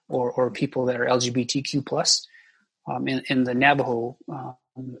people or people that are LGBTQ plus. In the Navajo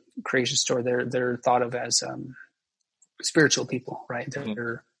creation story, they're thought of as spiritual people, right?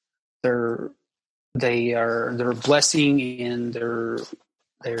 They're a blessing and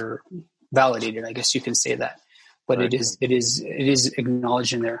they're validated. I guess you can say that, but right. it is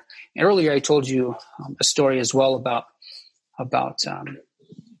acknowledged in there. And earlier I told you a story as well about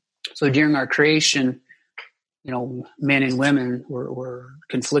so during our creation, men and women were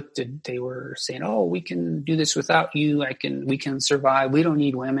conflicted. They were saying, "Oh, we can do this without you. We can survive. We don't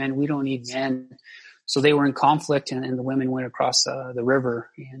need women. We don't need men." So they were in conflict, and the women went across the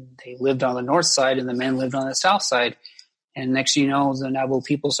river, and they lived on the north side, and the men lived on the south side. And next thing you know, the Navajo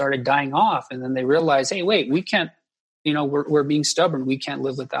people started dying off, and then they realized, "Hey, wait, we can't. We're being stubborn. We can't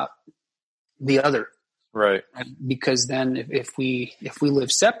live without the other, right? Because then, if we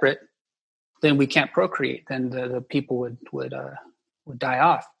live separate, then we can't procreate. Then the people would die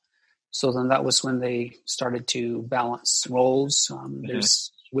off." So then that was when they started to balance roles.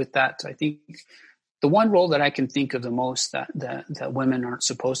 There's with that, I think the one role that I can think of the most that women aren't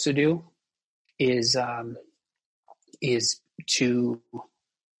supposed to do is to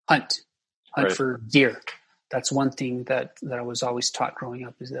hunt right. for deer. That's one thing that I was always taught growing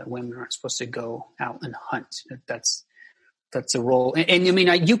up, is that women aren't supposed to go out and hunt. That's a role. And I mean,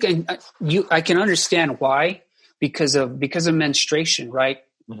 I can understand why, because of menstruation, right?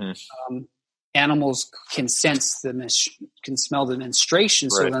 Mm-hmm. Animals can can smell the menstruation.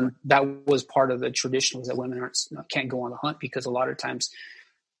 So right. then that was part of the tradition, was that women can't go on the hunt, because a lot of times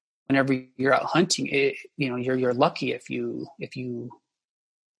whenever you're out hunting, you're lucky if you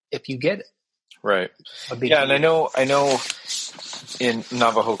get it. Right. Yeah. And I know in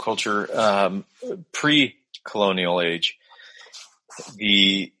Navajo culture, pre-colonial age,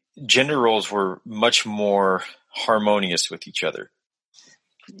 the gender roles were much more harmonious with each other.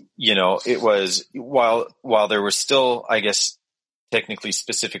 It was, while there were still, I guess, technically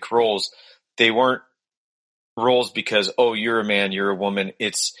specific roles, they weren't roles because, oh, you're a man, you're a woman.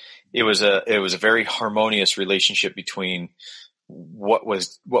 It was a very harmonious relationship between what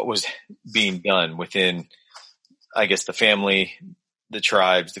was being done within, I guess, the family, the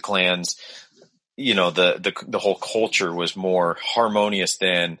tribes, the clans. The whole culture was more harmonious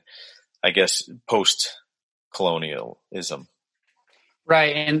than, I guess, post-colonialism.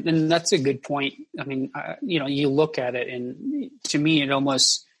 Right. And that's a good point. I mean, you look at it, and to me, it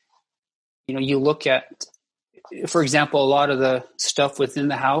almost, you look at, for example, a lot of the stuff within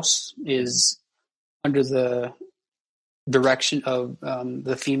the house is under the direction of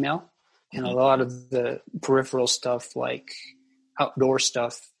the female, and a lot of the peripheral stuff, like outdoor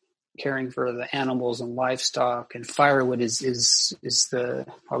stuff, caring for the animals and livestock and firewood is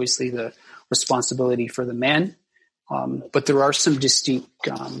obviously the responsibility for the men. But there are some distinct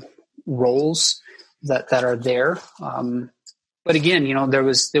roles that are there. But again, there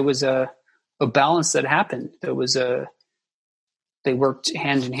was a balance that happened. They worked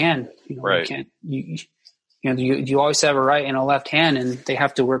hand in hand. Right. You always have a right and a left hand, and they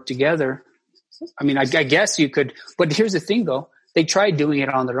have to work together. I mean, I guess you could, but here's the thing though. They tried doing it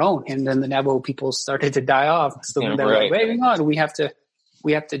on their own, and then the Navajo people started to die off. So they're right. like, wait, hang on, we have to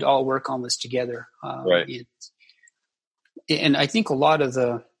all work on this together. Right. And I think a lot of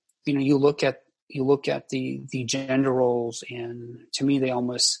the, you look at the gender roles, and to me, they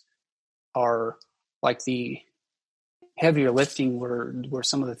almost are like the heavier lifting were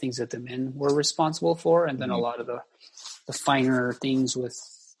some of the things that the men were responsible for. And then a lot of the finer things with,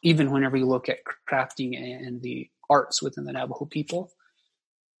 even whenever you look at crafting and the arts within the Navajo people,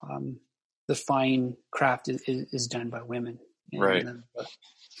 the fine craft is done by women. And right.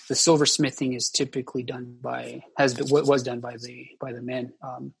 The silversmithing is typically was done by the men.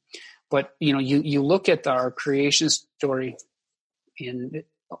 But you look at our creation story, and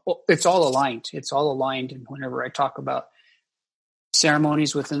it's all aligned. It's all aligned. And whenever I talk about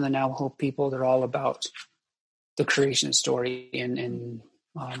ceremonies within the Navajo people, they're all about the creation story. And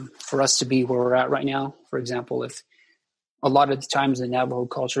for us to be where we're at right now, for example, if a lot of the times in Navajo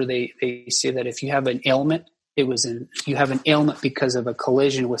culture, they say that if you have an ailment, you have an ailment because of a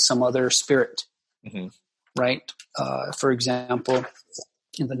collision with some other spirit. Mm-hmm. right? For example,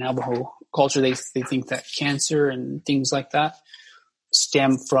 in the Navajo culture, they think that cancer and things like that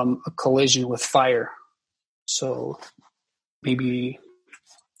stem from a collision with fire. So maybe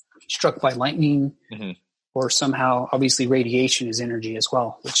struck by lightning, or somehow, obviously, radiation is energy as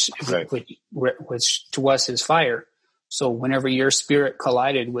well, which to us is fire. So whenever your spirit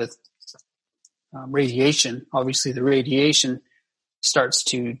collided with radiation, obviously the radiation starts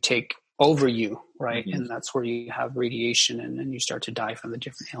to take over you, right? And that's where you have radiation, and then you start to die from the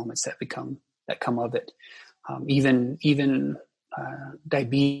different ailments that come of it. Even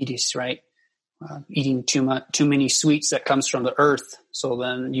diabetes, right? Eating too many sweets that comes from the earth. So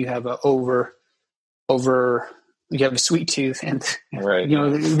then you have you have a sweet tooth, and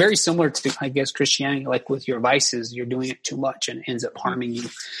very similar to, I guess, Christianity. Like with your vices, you're doing it too much and it ends up harming you.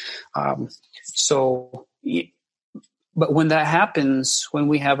 But when that happens, when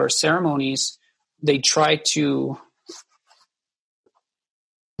we have our ceremonies, they try to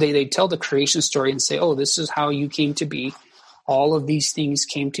they tell the creation story and say, "Oh, this is how you came to be. All of these things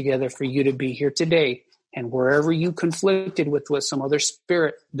came together for you to be here today." And wherever you conflicted with some other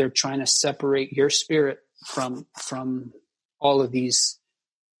spirit, they're trying to separate your spirit from all of these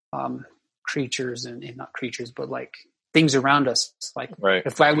creatures and not creatures, but like things around us. Like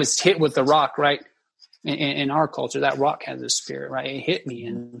if I was hit with a rock, right? In our culture, that rock has a spirit, right? It hit me,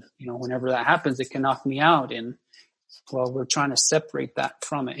 and whenever that happens, it can knock me out. And well, we're trying to separate that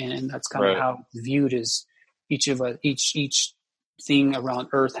from it, and that's kind of how it's viewed as each thing around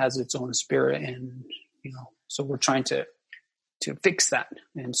Earth has its own spirit, and so we're trying to fix that.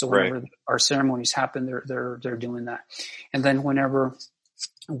 And so whenever our ceremonies happen, they're doing that. And then whenever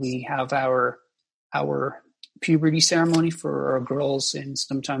we have our puberty ceremony for our girls and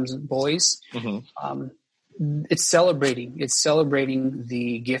sometimes boys, it's celebrating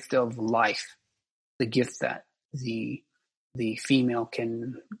the gift of life, the gift that the female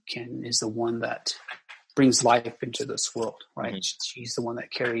is the one that brings life into this world, right? She's the one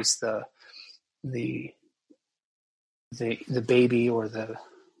that carries the baby, or the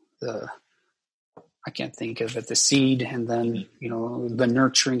I can't think of it, the seed, and then the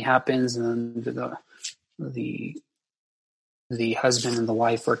nurturing happens, and then the husband and the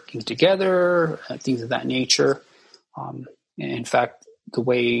wife working together, things of that nature. In fact, the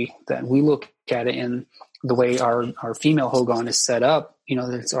way that we look at it, and the way our female hogan is set up,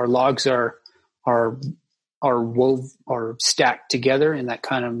 our logs are stacked together, and that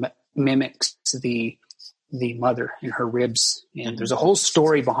kind of mimics the mother and her ribs. And there's a whole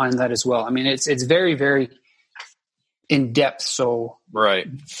story behind that as well. I mean, it's very, very in depth. So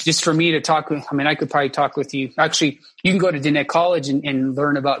just for me to talk, I could probably talk with you. Actually, you can go to Diné College and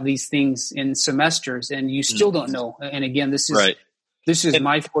learn about these things in semesters, and you still don't know. And again, this is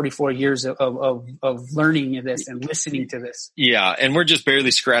my 44 years of learning this and listening to this. Yeah. And we're just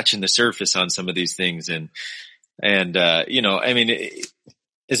barely scratching the surface on some of these things. And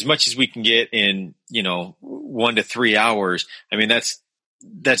as much as we can get in, 1 to 3 hours,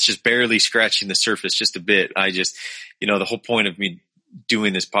 that's just barely scratching the surface just a bit. I just, the whole point of me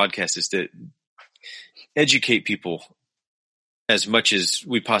doing this podcast is to educate people as much as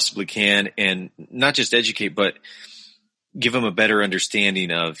we possibly can, and not just educate, but give them a better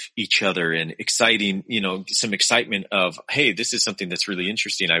understanding of each other, and exciting, some excitement of, hey, this is something that's really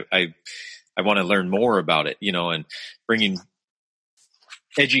interesting. I want to learn more about it, and bringing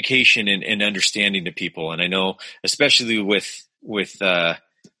education and understanding to people. And I know, especially with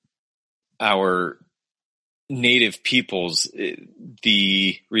our native peoples,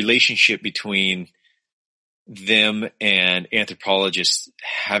 the relationship between them and anthropologists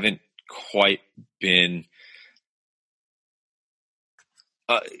haven't quite been,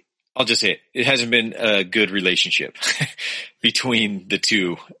 I'll just say it hasn't been a good relationship between the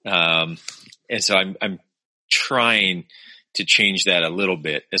two. And so I'm trying to change that a little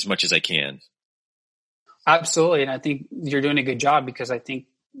bit as much as I can. Absolutely. And I think you're doing a good job, because I think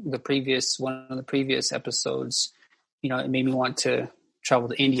one of the previous episodes, it made me want to travel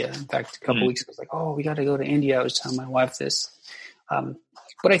to India. In fact, a couple weeks ago, I was like, oh, we got to go to India. I was telling my wife this.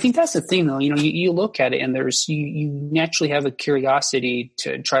 But I think that's the thing, though. You look at it, and you naturally have a curiosity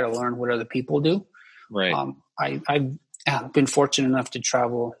to try to learn what other people do. Right. I've been fortunate enough to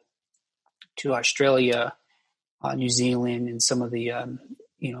travel to Australia, New Zealand, and some of the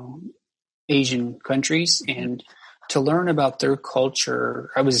Asian countries, and to learn about their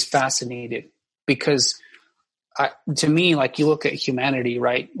culture. I was fascinated, because to me, like, you look at humanity,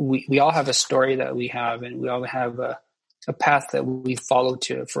 right? We all have a story that we have, and we all have a path that we follow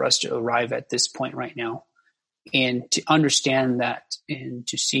for us to arrive at this point right now. And to understand that, and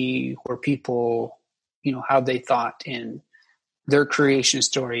to see where people how they thought in their creation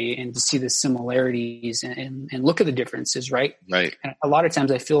story, and to see the similarities and look at the differences, right? Right. And a lot of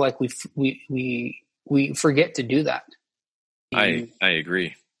times I feel like we forget to do that. I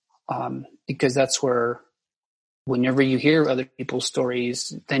agree. Because that's where, whenever you hear other people's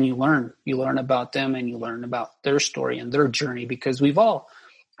stories, then you learn about them, and you learn about their story and their journey, because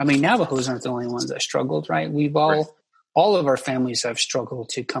Navajos aren't the only ones that struggled, right? All of our families have struggled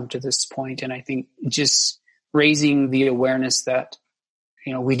to come to this point. And I think just raising the awareness that,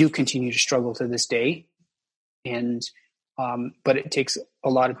 we do continue to struggle to this day, and, but it takes a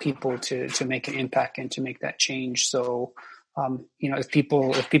lot of people to make an impact and to make that change. So, if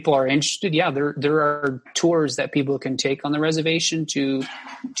people are interested, there are tours that people can take on the reservation to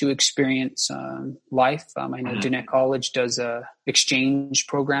experience life. I know Diné College does exchange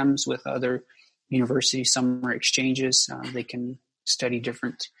programs with other universities, summer exchanges. They can study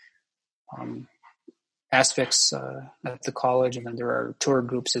different aspects at the college, and then there are tour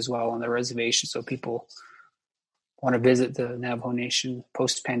groups as well on the reservation. So people want to visit the Navajo Nation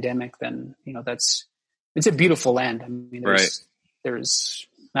post-pandemic, then it's a beautiful land. There's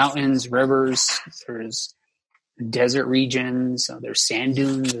mountains, rivers, there's desert regions, there's sand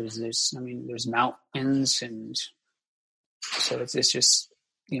dunes, there's mountains, and so it's just,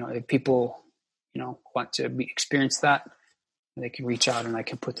 if people, want to experience that, they can reach out, and I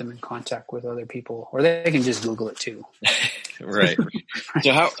can put them in contact with other people, or they can just Google it too. Right.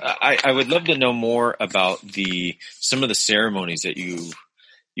 So I would love to know more about some of the ceremonies that you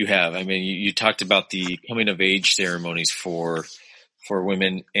have. You talked about the coming of age ceremonies for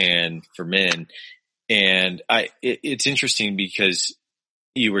women and for men. And it's interesting because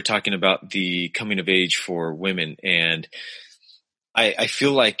you were talking about the coming of age for women. And I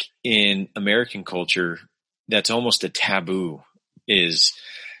feel like in American culture, that's almost a taboo, is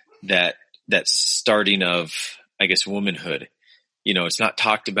that starting of, I guess, womanhood. It's not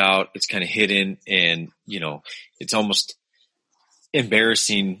talked about, it's kind of hidden, and, it's almost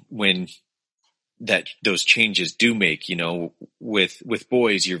embarrassing when those changes do make, with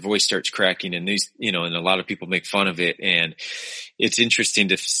boys, your voice starts cracking, and these, and a lot of people make fun of it. And it's interesting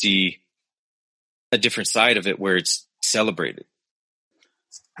to see a different side of it where it's celebrated.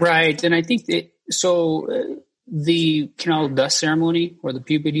 Right. And I think the Canal Dust ceremony, or the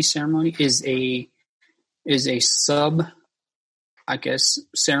puberty ceremony, is a sub, I guess,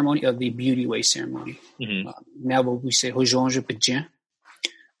 ceremony of the Beauty Way ceremony. Mm-hmm. Now we say Hojonja Pajin.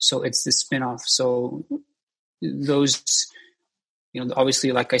 So it's the spinoff. So those,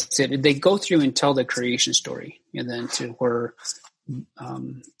 obviously, like I said, they go through and tell the creation story, and then to where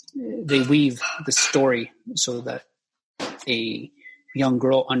they weave the story so that a young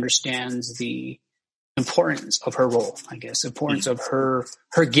girl understands the importance of her role, I guess, importance of her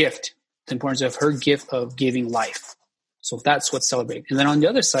gift, the importance of her gift of giving life. So that's what's celebrated. And then on the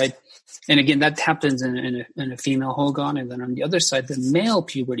other side, and again, that happens in a female hogan. And then on the other side, the male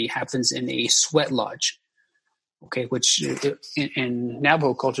puberty happens in a sweat lodge. Okay, which in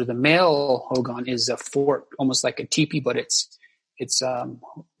Navajo culture, the male hogan is a fort, almost like a teepee, but it's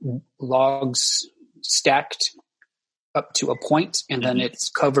logs stacked up to a point, and then it's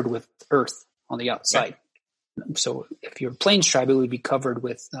covered with earth on the outside. Right. So if you're Plains tribe, it would be covered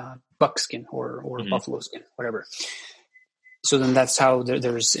with buckskin or buffalo skin, whatever. So then that's how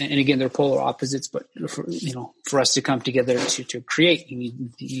there's, and again, they're polar opposites, but for us to come together to create, you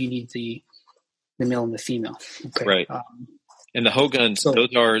need the male and the female. Okay. Right. And the hogans,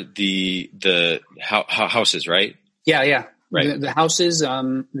 those are the houses, right? Yeah. Right. The houses,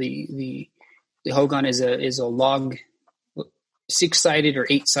 the hogan is a log, 6-sided or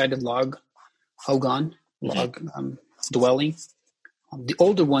 8-sided log hogan, dwelling. The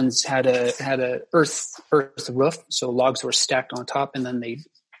older ones had a earth roof, so logs were stacked on top, and then they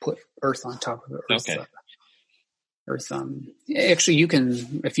put earth on top of it. Okay. Actually, you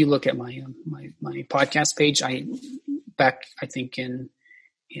can, if you look at my podcast page, I think in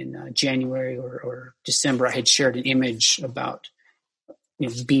January or December, I had shared an image about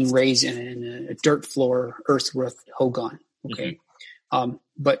being raised in a dirt floor earth roof hogan. Okay. Mm-hmm.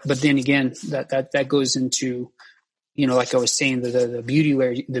 But then again, that goes into, like I was saying, the beauty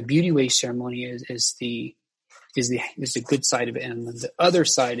way ceremony is the good side of it, and the other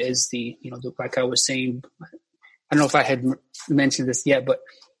side is like I was saying, I don't know if I had mentioned this yet, but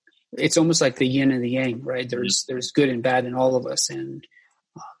it's almost like the yin and the yang, right? There's good and bad in all of us, and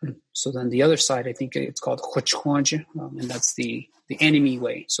so then the other side, I think it's called Hochonja, and that's the enemy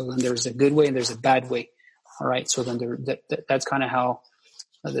way. So then there's a good way and there's a bad way. All right, so then that's kind of how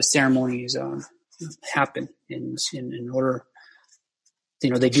the ceremonies happen in order.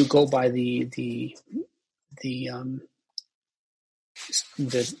 They do go by the the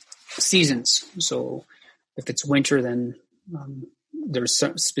seasons. So if it's winter, then there's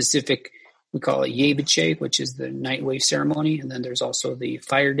some specific, we call it Yebiche, which is the night wave ceremony. And then there's also the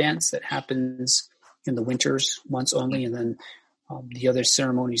fire dance that happens in the winters once only. And then the other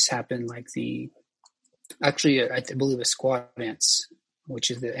ceremonies happen like I believe a squad dance, which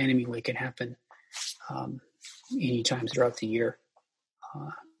is the enemy way, can happen anytime throughout the year.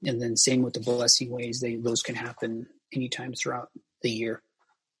 And then same with the blessing ways, those can happen anytime throughout the year.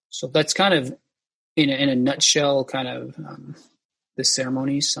 So that's kind of in a nutshell, kind of the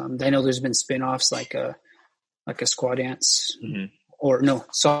ceremonies. I know there's been spin-offs like a squaw dance, or no,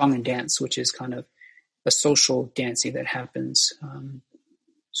 song and dance, which is kind of a social dancing that happens.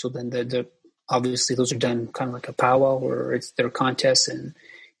 So then the obviously those are done kind of like a powwow, where it's their contests, and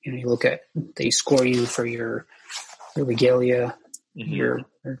they score you for your regalia, your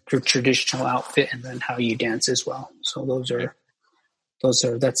traditional outfit, and then how you dance as well. So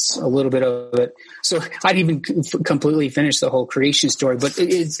that's a little bit of it. So I didn't even completely finish the whole creation story, but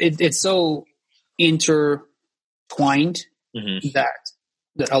it's so intertwined that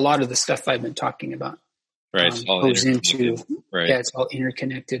a lot of the stuff I've been talking about goes into, it's all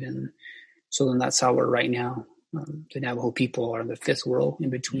interconnected. And so then that's how we're right now. The Navajo people are the fifth world in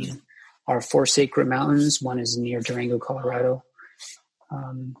between our four sacred mountains. One is near Durango, Colorado.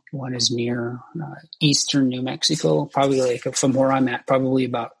 One is near eastern New Mexico, probably like from where I'm at, probably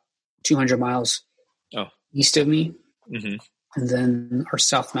about 200 miles east of me. And then our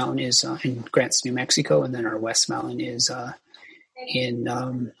south mountain is in Grants, New Mexico, and then our west mountain is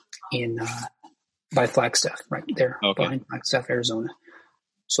by Flagstaff, right there, behind Flagstaff, Arizona.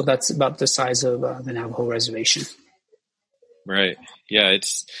 So that's about the size of the Navajo reservation. Right. Yeah.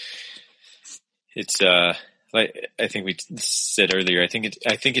 It's like I think we said earlier, I think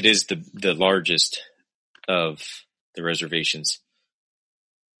it is the largest of the reservations.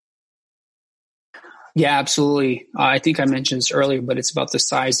 Yeah, absolutely. I think I mentioned this earlier, but it's about the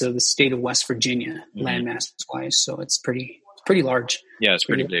size of the state of West Virginia, landmass wise. So it's pretty large. Yeah, it's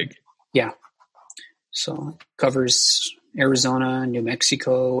pretty big. Yeah. So it covers Arizona, New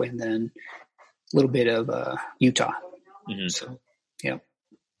Mexico, and then a little bit of Utah. So, yeah.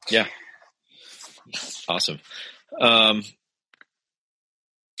 Yeah. Awesome. Let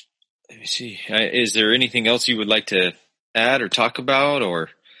me see. Is there anything else you would like to add or talk about, or?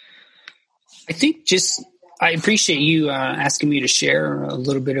 I think I appreciate you asking me to share a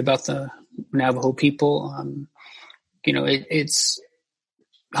little bit about the Navajo people. It's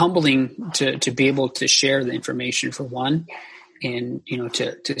humbling to be able to share the information, for one, and,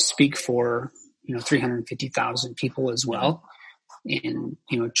 to speak for, 350,000 people as well. And,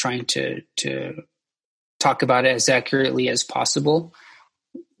 trying to talk about it as accurately as possible.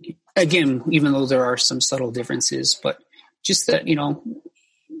 Again, even though there are some subtle differences, but just that,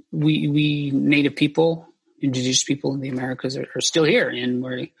 we Native people, indigenous people in the Americas are still here, and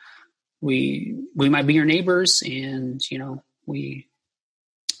we might be your neighbors, and, we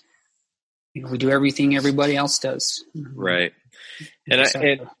do everything everybody else does. Right.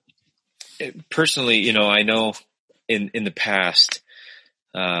 And personally, I know in the past,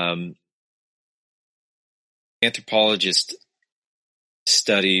 anthropologists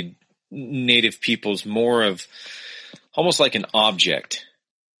studied Native peoples more of almost like an object,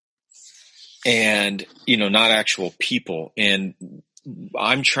 and, not actual people. And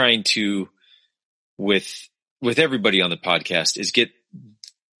I'm trying to, with everybody on the podcast, is get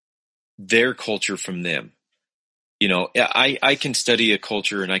their culture from them. I can study a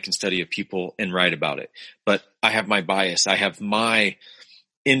culture and I can study a people and write about it, but I have my bias. I have my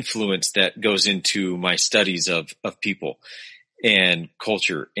influence that goes into my studies of people and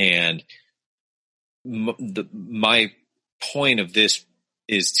culture. And my point of this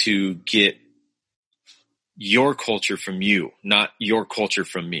is to get your culture from you, not your culture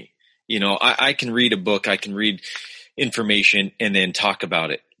from me. I can read a book, I can read information and then talk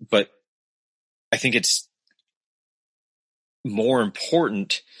about it, but I think it's more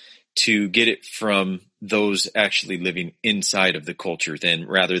important to get it from those actually living inside of the culture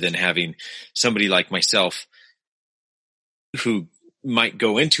rather than having somebody like myself who might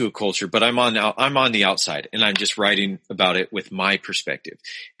go into a culture, but I'm on the outside and I'm just writing about it with my perspective.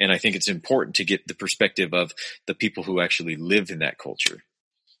 And I think it's important to get the perspective of the people who actually live in that culture.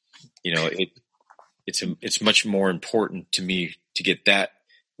 It's much more important to me to get that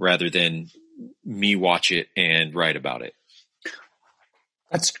rather than me watch it and write about it.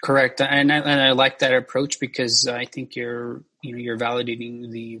 That's correct. And I like that approach, because I think you're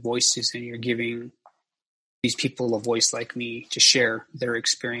validating the voices, and you're giving these people a voice like me to share their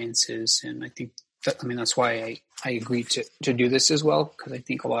experiences. And I think that's why I agreed to do this as well, because I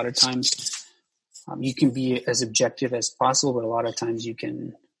think a lot of times you can be as objective as possible, but a lot of times you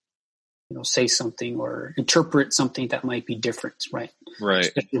can, say something or interpret something that might be different, right? Right.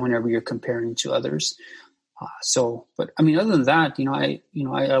 Especially whenever you're comparing to others. But I mean, other than that, I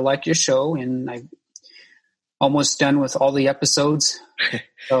like your show, and I'm almost done with all the episodes.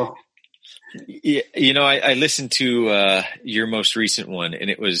 So. Yeah, I listened to your most recent one, and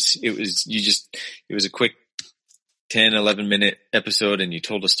it was a quick 10, 11 minute episode, and you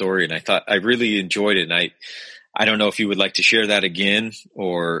told a story, and I really enjoyed it. And I don't know if you would like to share that again,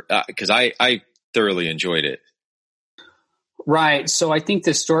 or because I thoroughly enjoyed it. Right. So I think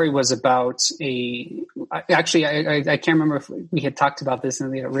the story was about I can't remember if we had talked about this in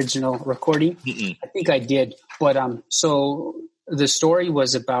the original recording. Mm-mm. I think I did, but so the story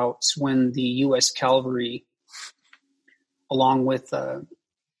was about when the U.S. Cavalry, along with some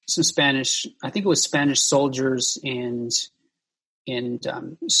Spanish, I think it was Spanish soldiers and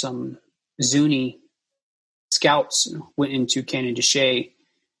some Zuni scouts, went into Canyon de Chelly,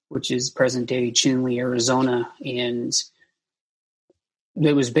 which is present-day Chinle, Arizona, and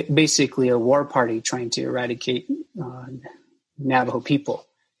it was basically a war party trying to eradicate Navajo people,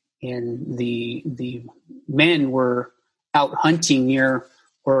 and the men were out hunting near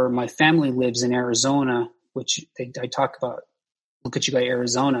where my family lives in Arizona, which I talk about. Look at you, guys,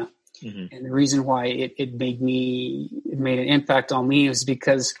 Arizona. Mm-hmm. And the reason why it made an impact on me is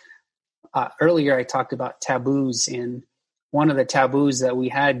because earlier I talked about taboos, and one of the taboos that we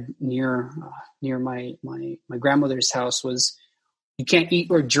had near my grandmother's house was you can't eat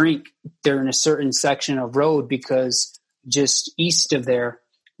or drink during a certain section of road, because just east of there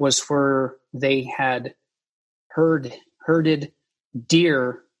was where they had herded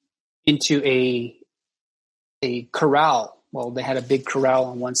deer into a corral. Well, they had a big corral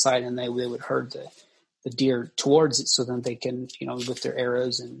on one side, and they would herd the deer towards it, so then they can, with their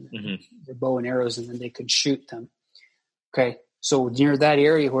arrows and mm-hmm. their bow and arrows, and then they could shoot them. Okay. So near that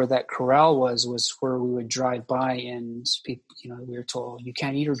area where that corral was where we would drive by, and people, we were told you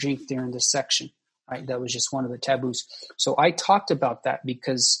can't eat or drink during this section, right? That was just one of the taboos. So I talked about that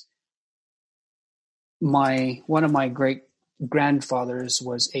because one of my great grandfathers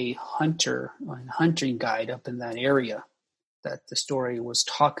was a hunting guide up in that area that the story was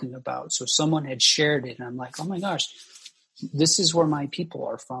talking about. So someone had shared it, and I'm like, oh my gosh, this is where my people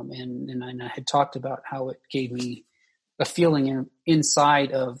are from. And I had talked about how it gave me a feeling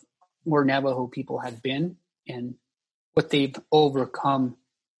inside of where Navajo people had been and what they've overcome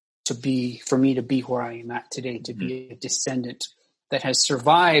for me to be where I am at today, to be a descendant that has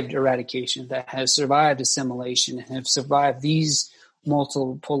survived eradication, that has survived assimilation, and have survived these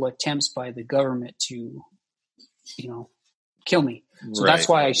multiple attempts by the government to, kill me. So Right. That's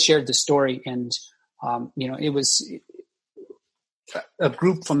why I shared the story. And, it was a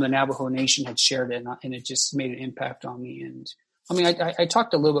group from the Navajo Nation had shared it, and it just made an impact on me. And I mean, I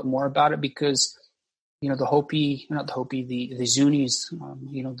talked a little bit more about it because, the Zunis,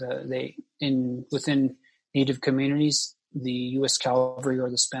 within Native communities, the U.S. Cavalry or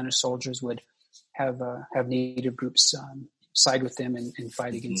the Spanish soldiers would have Native groups side with them and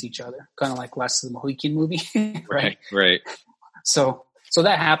fight against each other, kind of like Last of the Mohican movie, right? Right. So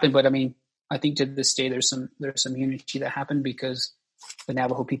that happened, but I mean, I think to this day there's some unity that happened because the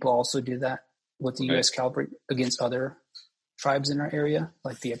Navajo people also did that with the U.S. Cavalry against other tribes in our area,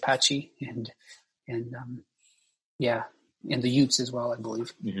 like the Apache and the Utes as well, I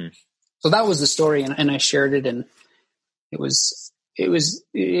believe. Mm-hmm. So that was the story, and I shared it, and it was I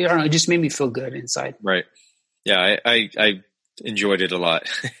don't know, it just made me feel good inside. Right. Yeah, I enjoyed it a lot.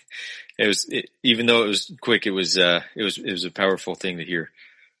 Even though it was quick, it was a powerful thing to hear.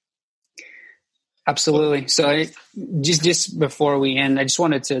 Absolutely. So just before we end, I just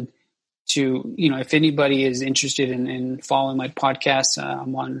wanted to if anybody is interested in following my podcast,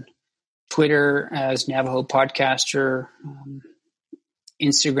 I'm on Twitter as Navajo Podcaster,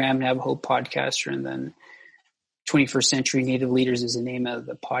 Instagram Navajo Podcaster, and then 21st Century Native Leaders is the name of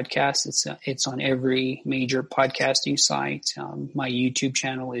the podcast. It's on every major podcasting site. My YouTube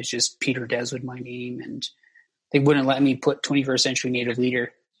channel is just Peter Deswood, my name, and they wouldn't let me put 21st Century Native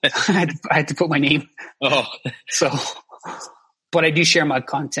Leader. I had to put my name. Oh, so, but I do share my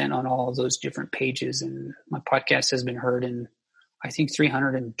content on all of those different pages, and my podcast has been heard in, I think,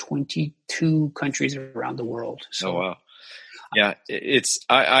 322 countries around the world. So, oh wow. Yeah,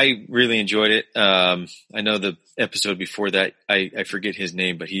 I really enjoyed it. I know the episode before that, I forget his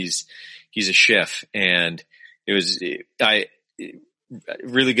name, but he's a chef, and it was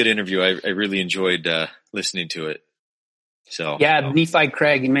really good interview. I really enjoyed listening to it. So Nephi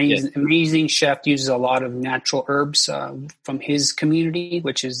Craig, amazing chef, uses a lot of natural herbs from his community,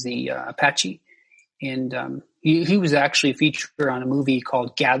 which is the Apache, and he was actually featured on a movie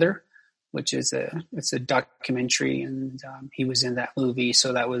called Gather, which is a documentary, and he was in that movie.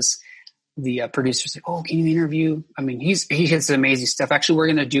 So that was the producer said, "Oh, can you interview?" I mean, he has amazing stuff. Actually, we're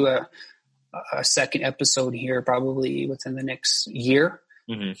going to do a second episode here probably within the next year.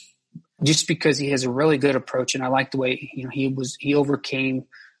 Mm-hmm. Just because he has a really good approach, and I like the way he overcame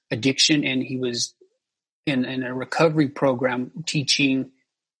addiction, and he was in a recovery program teaching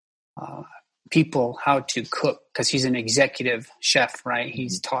people how to cook, because he's an executive chef, right?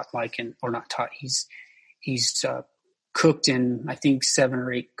 He's taught he's cooked in I think 7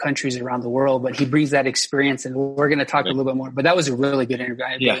 or 8 countries around the world, but he brings that experience, and we're going to talk a little bit more. But that was a really good interview.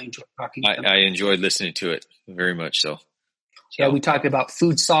 I really enjoyed talking to him. I enjoyed listening to it very much so. Yeah, we talked about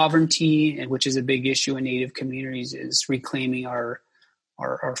food sovereignty, and which is a big issue in Native communities, is reclaiming our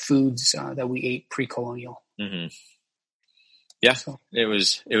foods that we ate pre-colonial. Mm-hmm. Yeah, so it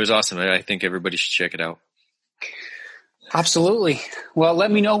was awesome. I think everybody should check it out. Absolutely. Well,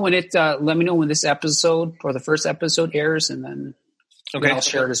 let me know when this episode or the first episode airs, and then I'll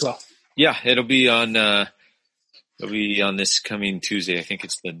share it as well. Yeah, it'll be on this coming Tuesday. I think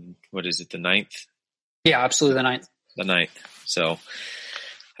it's the 9th? Yeah, absolutely, the 9th. The 9th. So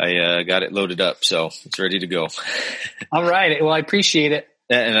I got it loaded up, so it's ready to go. All right. Well, I appreciate it.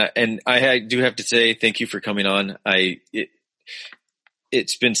 And I do have to say thank you for coming on.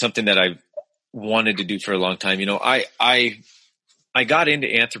 It's been something that I've wanted to do for a long time. You know, I got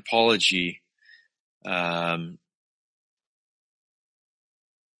into anthropology, I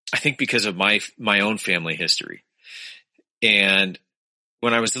think because of my own family history. And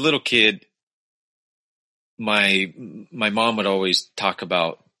when I was a little kid, my mom would always talk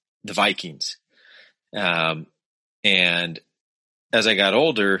about the Vikings. And as I got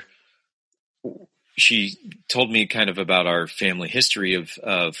older, she told me kind of about our family history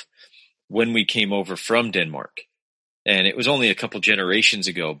of when we came over from Denmark. And it was only a couple generations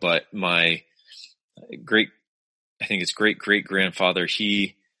ago, but my great grandfather,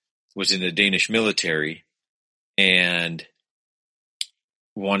 he was in the Danish military and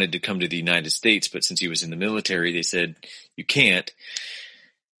wanted to come to the United States, but since he was in the military, they said, you can't.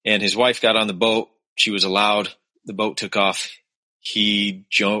 And his wife got on the boat. She was allowed. The boat took off. He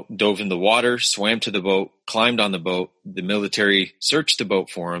dove in the water, swam to the boat, climbed on the boat. The military searched the boat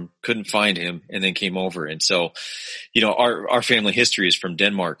for him, couldn't find him, and then came over. And so, you know, our family history is from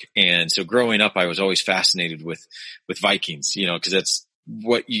Denmark. And so growing up, I was always fascinated with Vikings, you know, because that's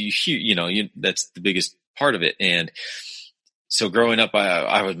what you hear, that's the biggest part of it. And so growing up,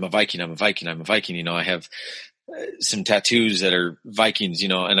 I'm a Viking. You know, I have some tattoos that are Vikings, you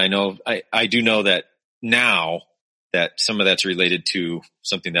know, and I do know that now that some of that's related to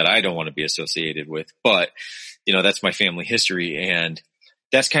something that I don't want to be associated with, but you know, that's my family history. And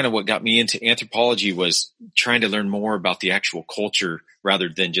that's kind of what got me into anthropology, was trying to learn more about the actual culture rather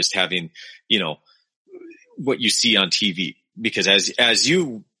than just having, you know, what you see on TV, because as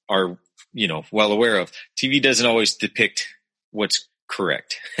you are, you know, well aware of, TV doesn't always depict what's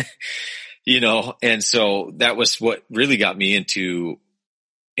correct, you know? And so that was what really got me into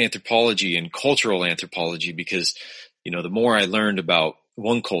anthropology and cultural anthropology, because, you know, the more I learned about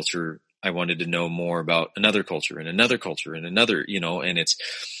one culture, I wanted to know more about another culture and another culture and another, you know, and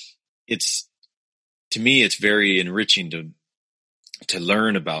it's to me, it's very enriching to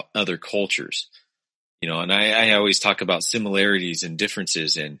learn about other cultures, you know, and I always talk about similarities and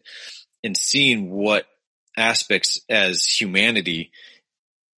differences and seeing what aspects as humanity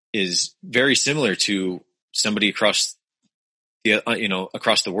is very similar to somebody across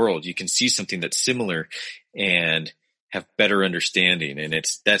across the world. You can see something that's similar and have better understanding. And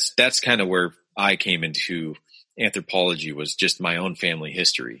that's kind of where I came into anthropology, was just my own family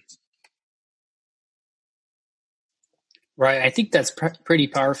history. Right. I think that's pretty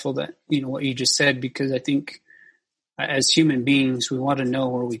powerful, that, you know, what you just said, because I think as human beings, we want to know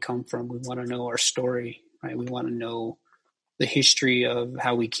where we come from. We want to know our story, right? We want to know the history of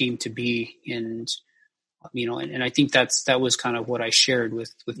how we came to be. And, you know, and I think that was kind of what I shared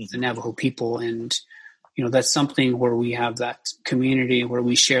with the Navajo people. And, you know, that's something where we have that community where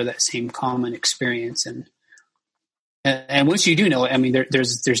we share that same common experience. And once you do know it, I mean,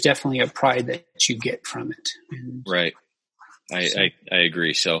 there's definitely a pride that you get from it. And, right. I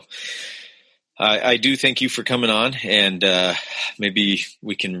agree. So I do thank you for coming on, and maybe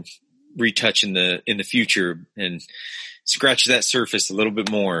we can retouch in the future and scratch that surface a little bit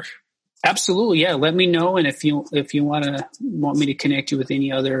more. Absolutely. Yeah. Let me know. And if you want me to connect you with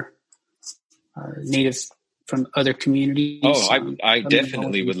any other Native from other communities? Oh, I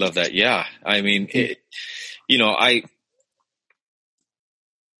definitely would love that. Yeah. I mean,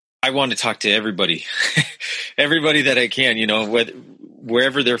 I want to talk to everybody, everybody that I can,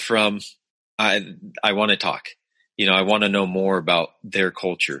 wherever they're from. I want to talk, I want to know more about their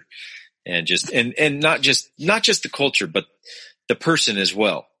culture and not just the culture, but the person as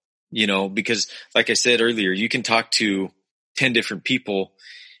well, because like I said earlier, you can talk to 10 different people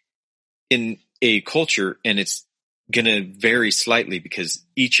in a culture and it's going to vary slightly because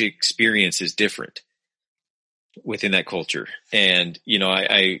each experience is different within that culture. And,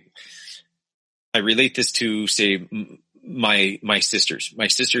 I relate this to, say, my sisters.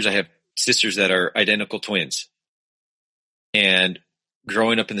 I have sisters that are identical twins, and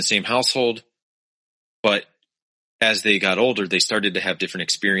growing up in the same household, but as they got older, they started to have different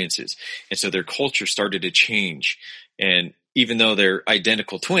experiences. And so their culture started to change. And even though they're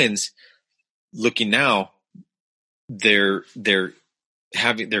identical twins, looking now, they're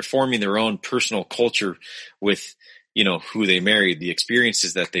forming their own personal culture with, who they married, the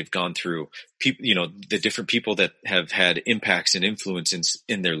experiences that they've gone through, people, the different people that have had impacts and influences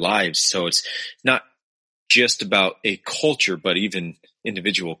in their lives. So it's not just about a culture, but even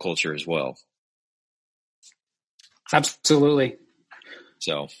individual culture as well. Absolutely.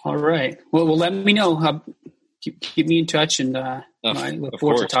 So, all right. Well, let me know. Keep me in touch, and I look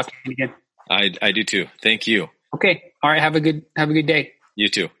forward to talking again. I do too. Thank you. Okay. All right. Have a good day. You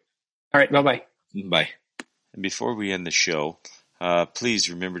too. All right. Bye-bye. Bye. And before we end the show, please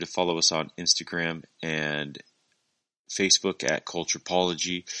remember to follow us on Instagram and Facebook at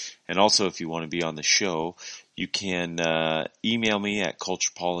Culturepology. And also, if you want to be on the show, you can email me at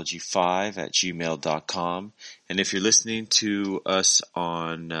culturepology5@gmail.com. And if you're listening to us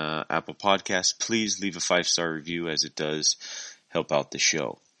on Apple Podcasts, please leave a 5-star review, as it does help out the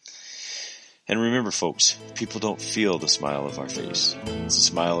show. And remember, folks, people don't feel the smile of our face. It's the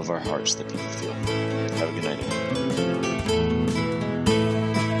smile of our hearts that people feel. Have a good night, everyone.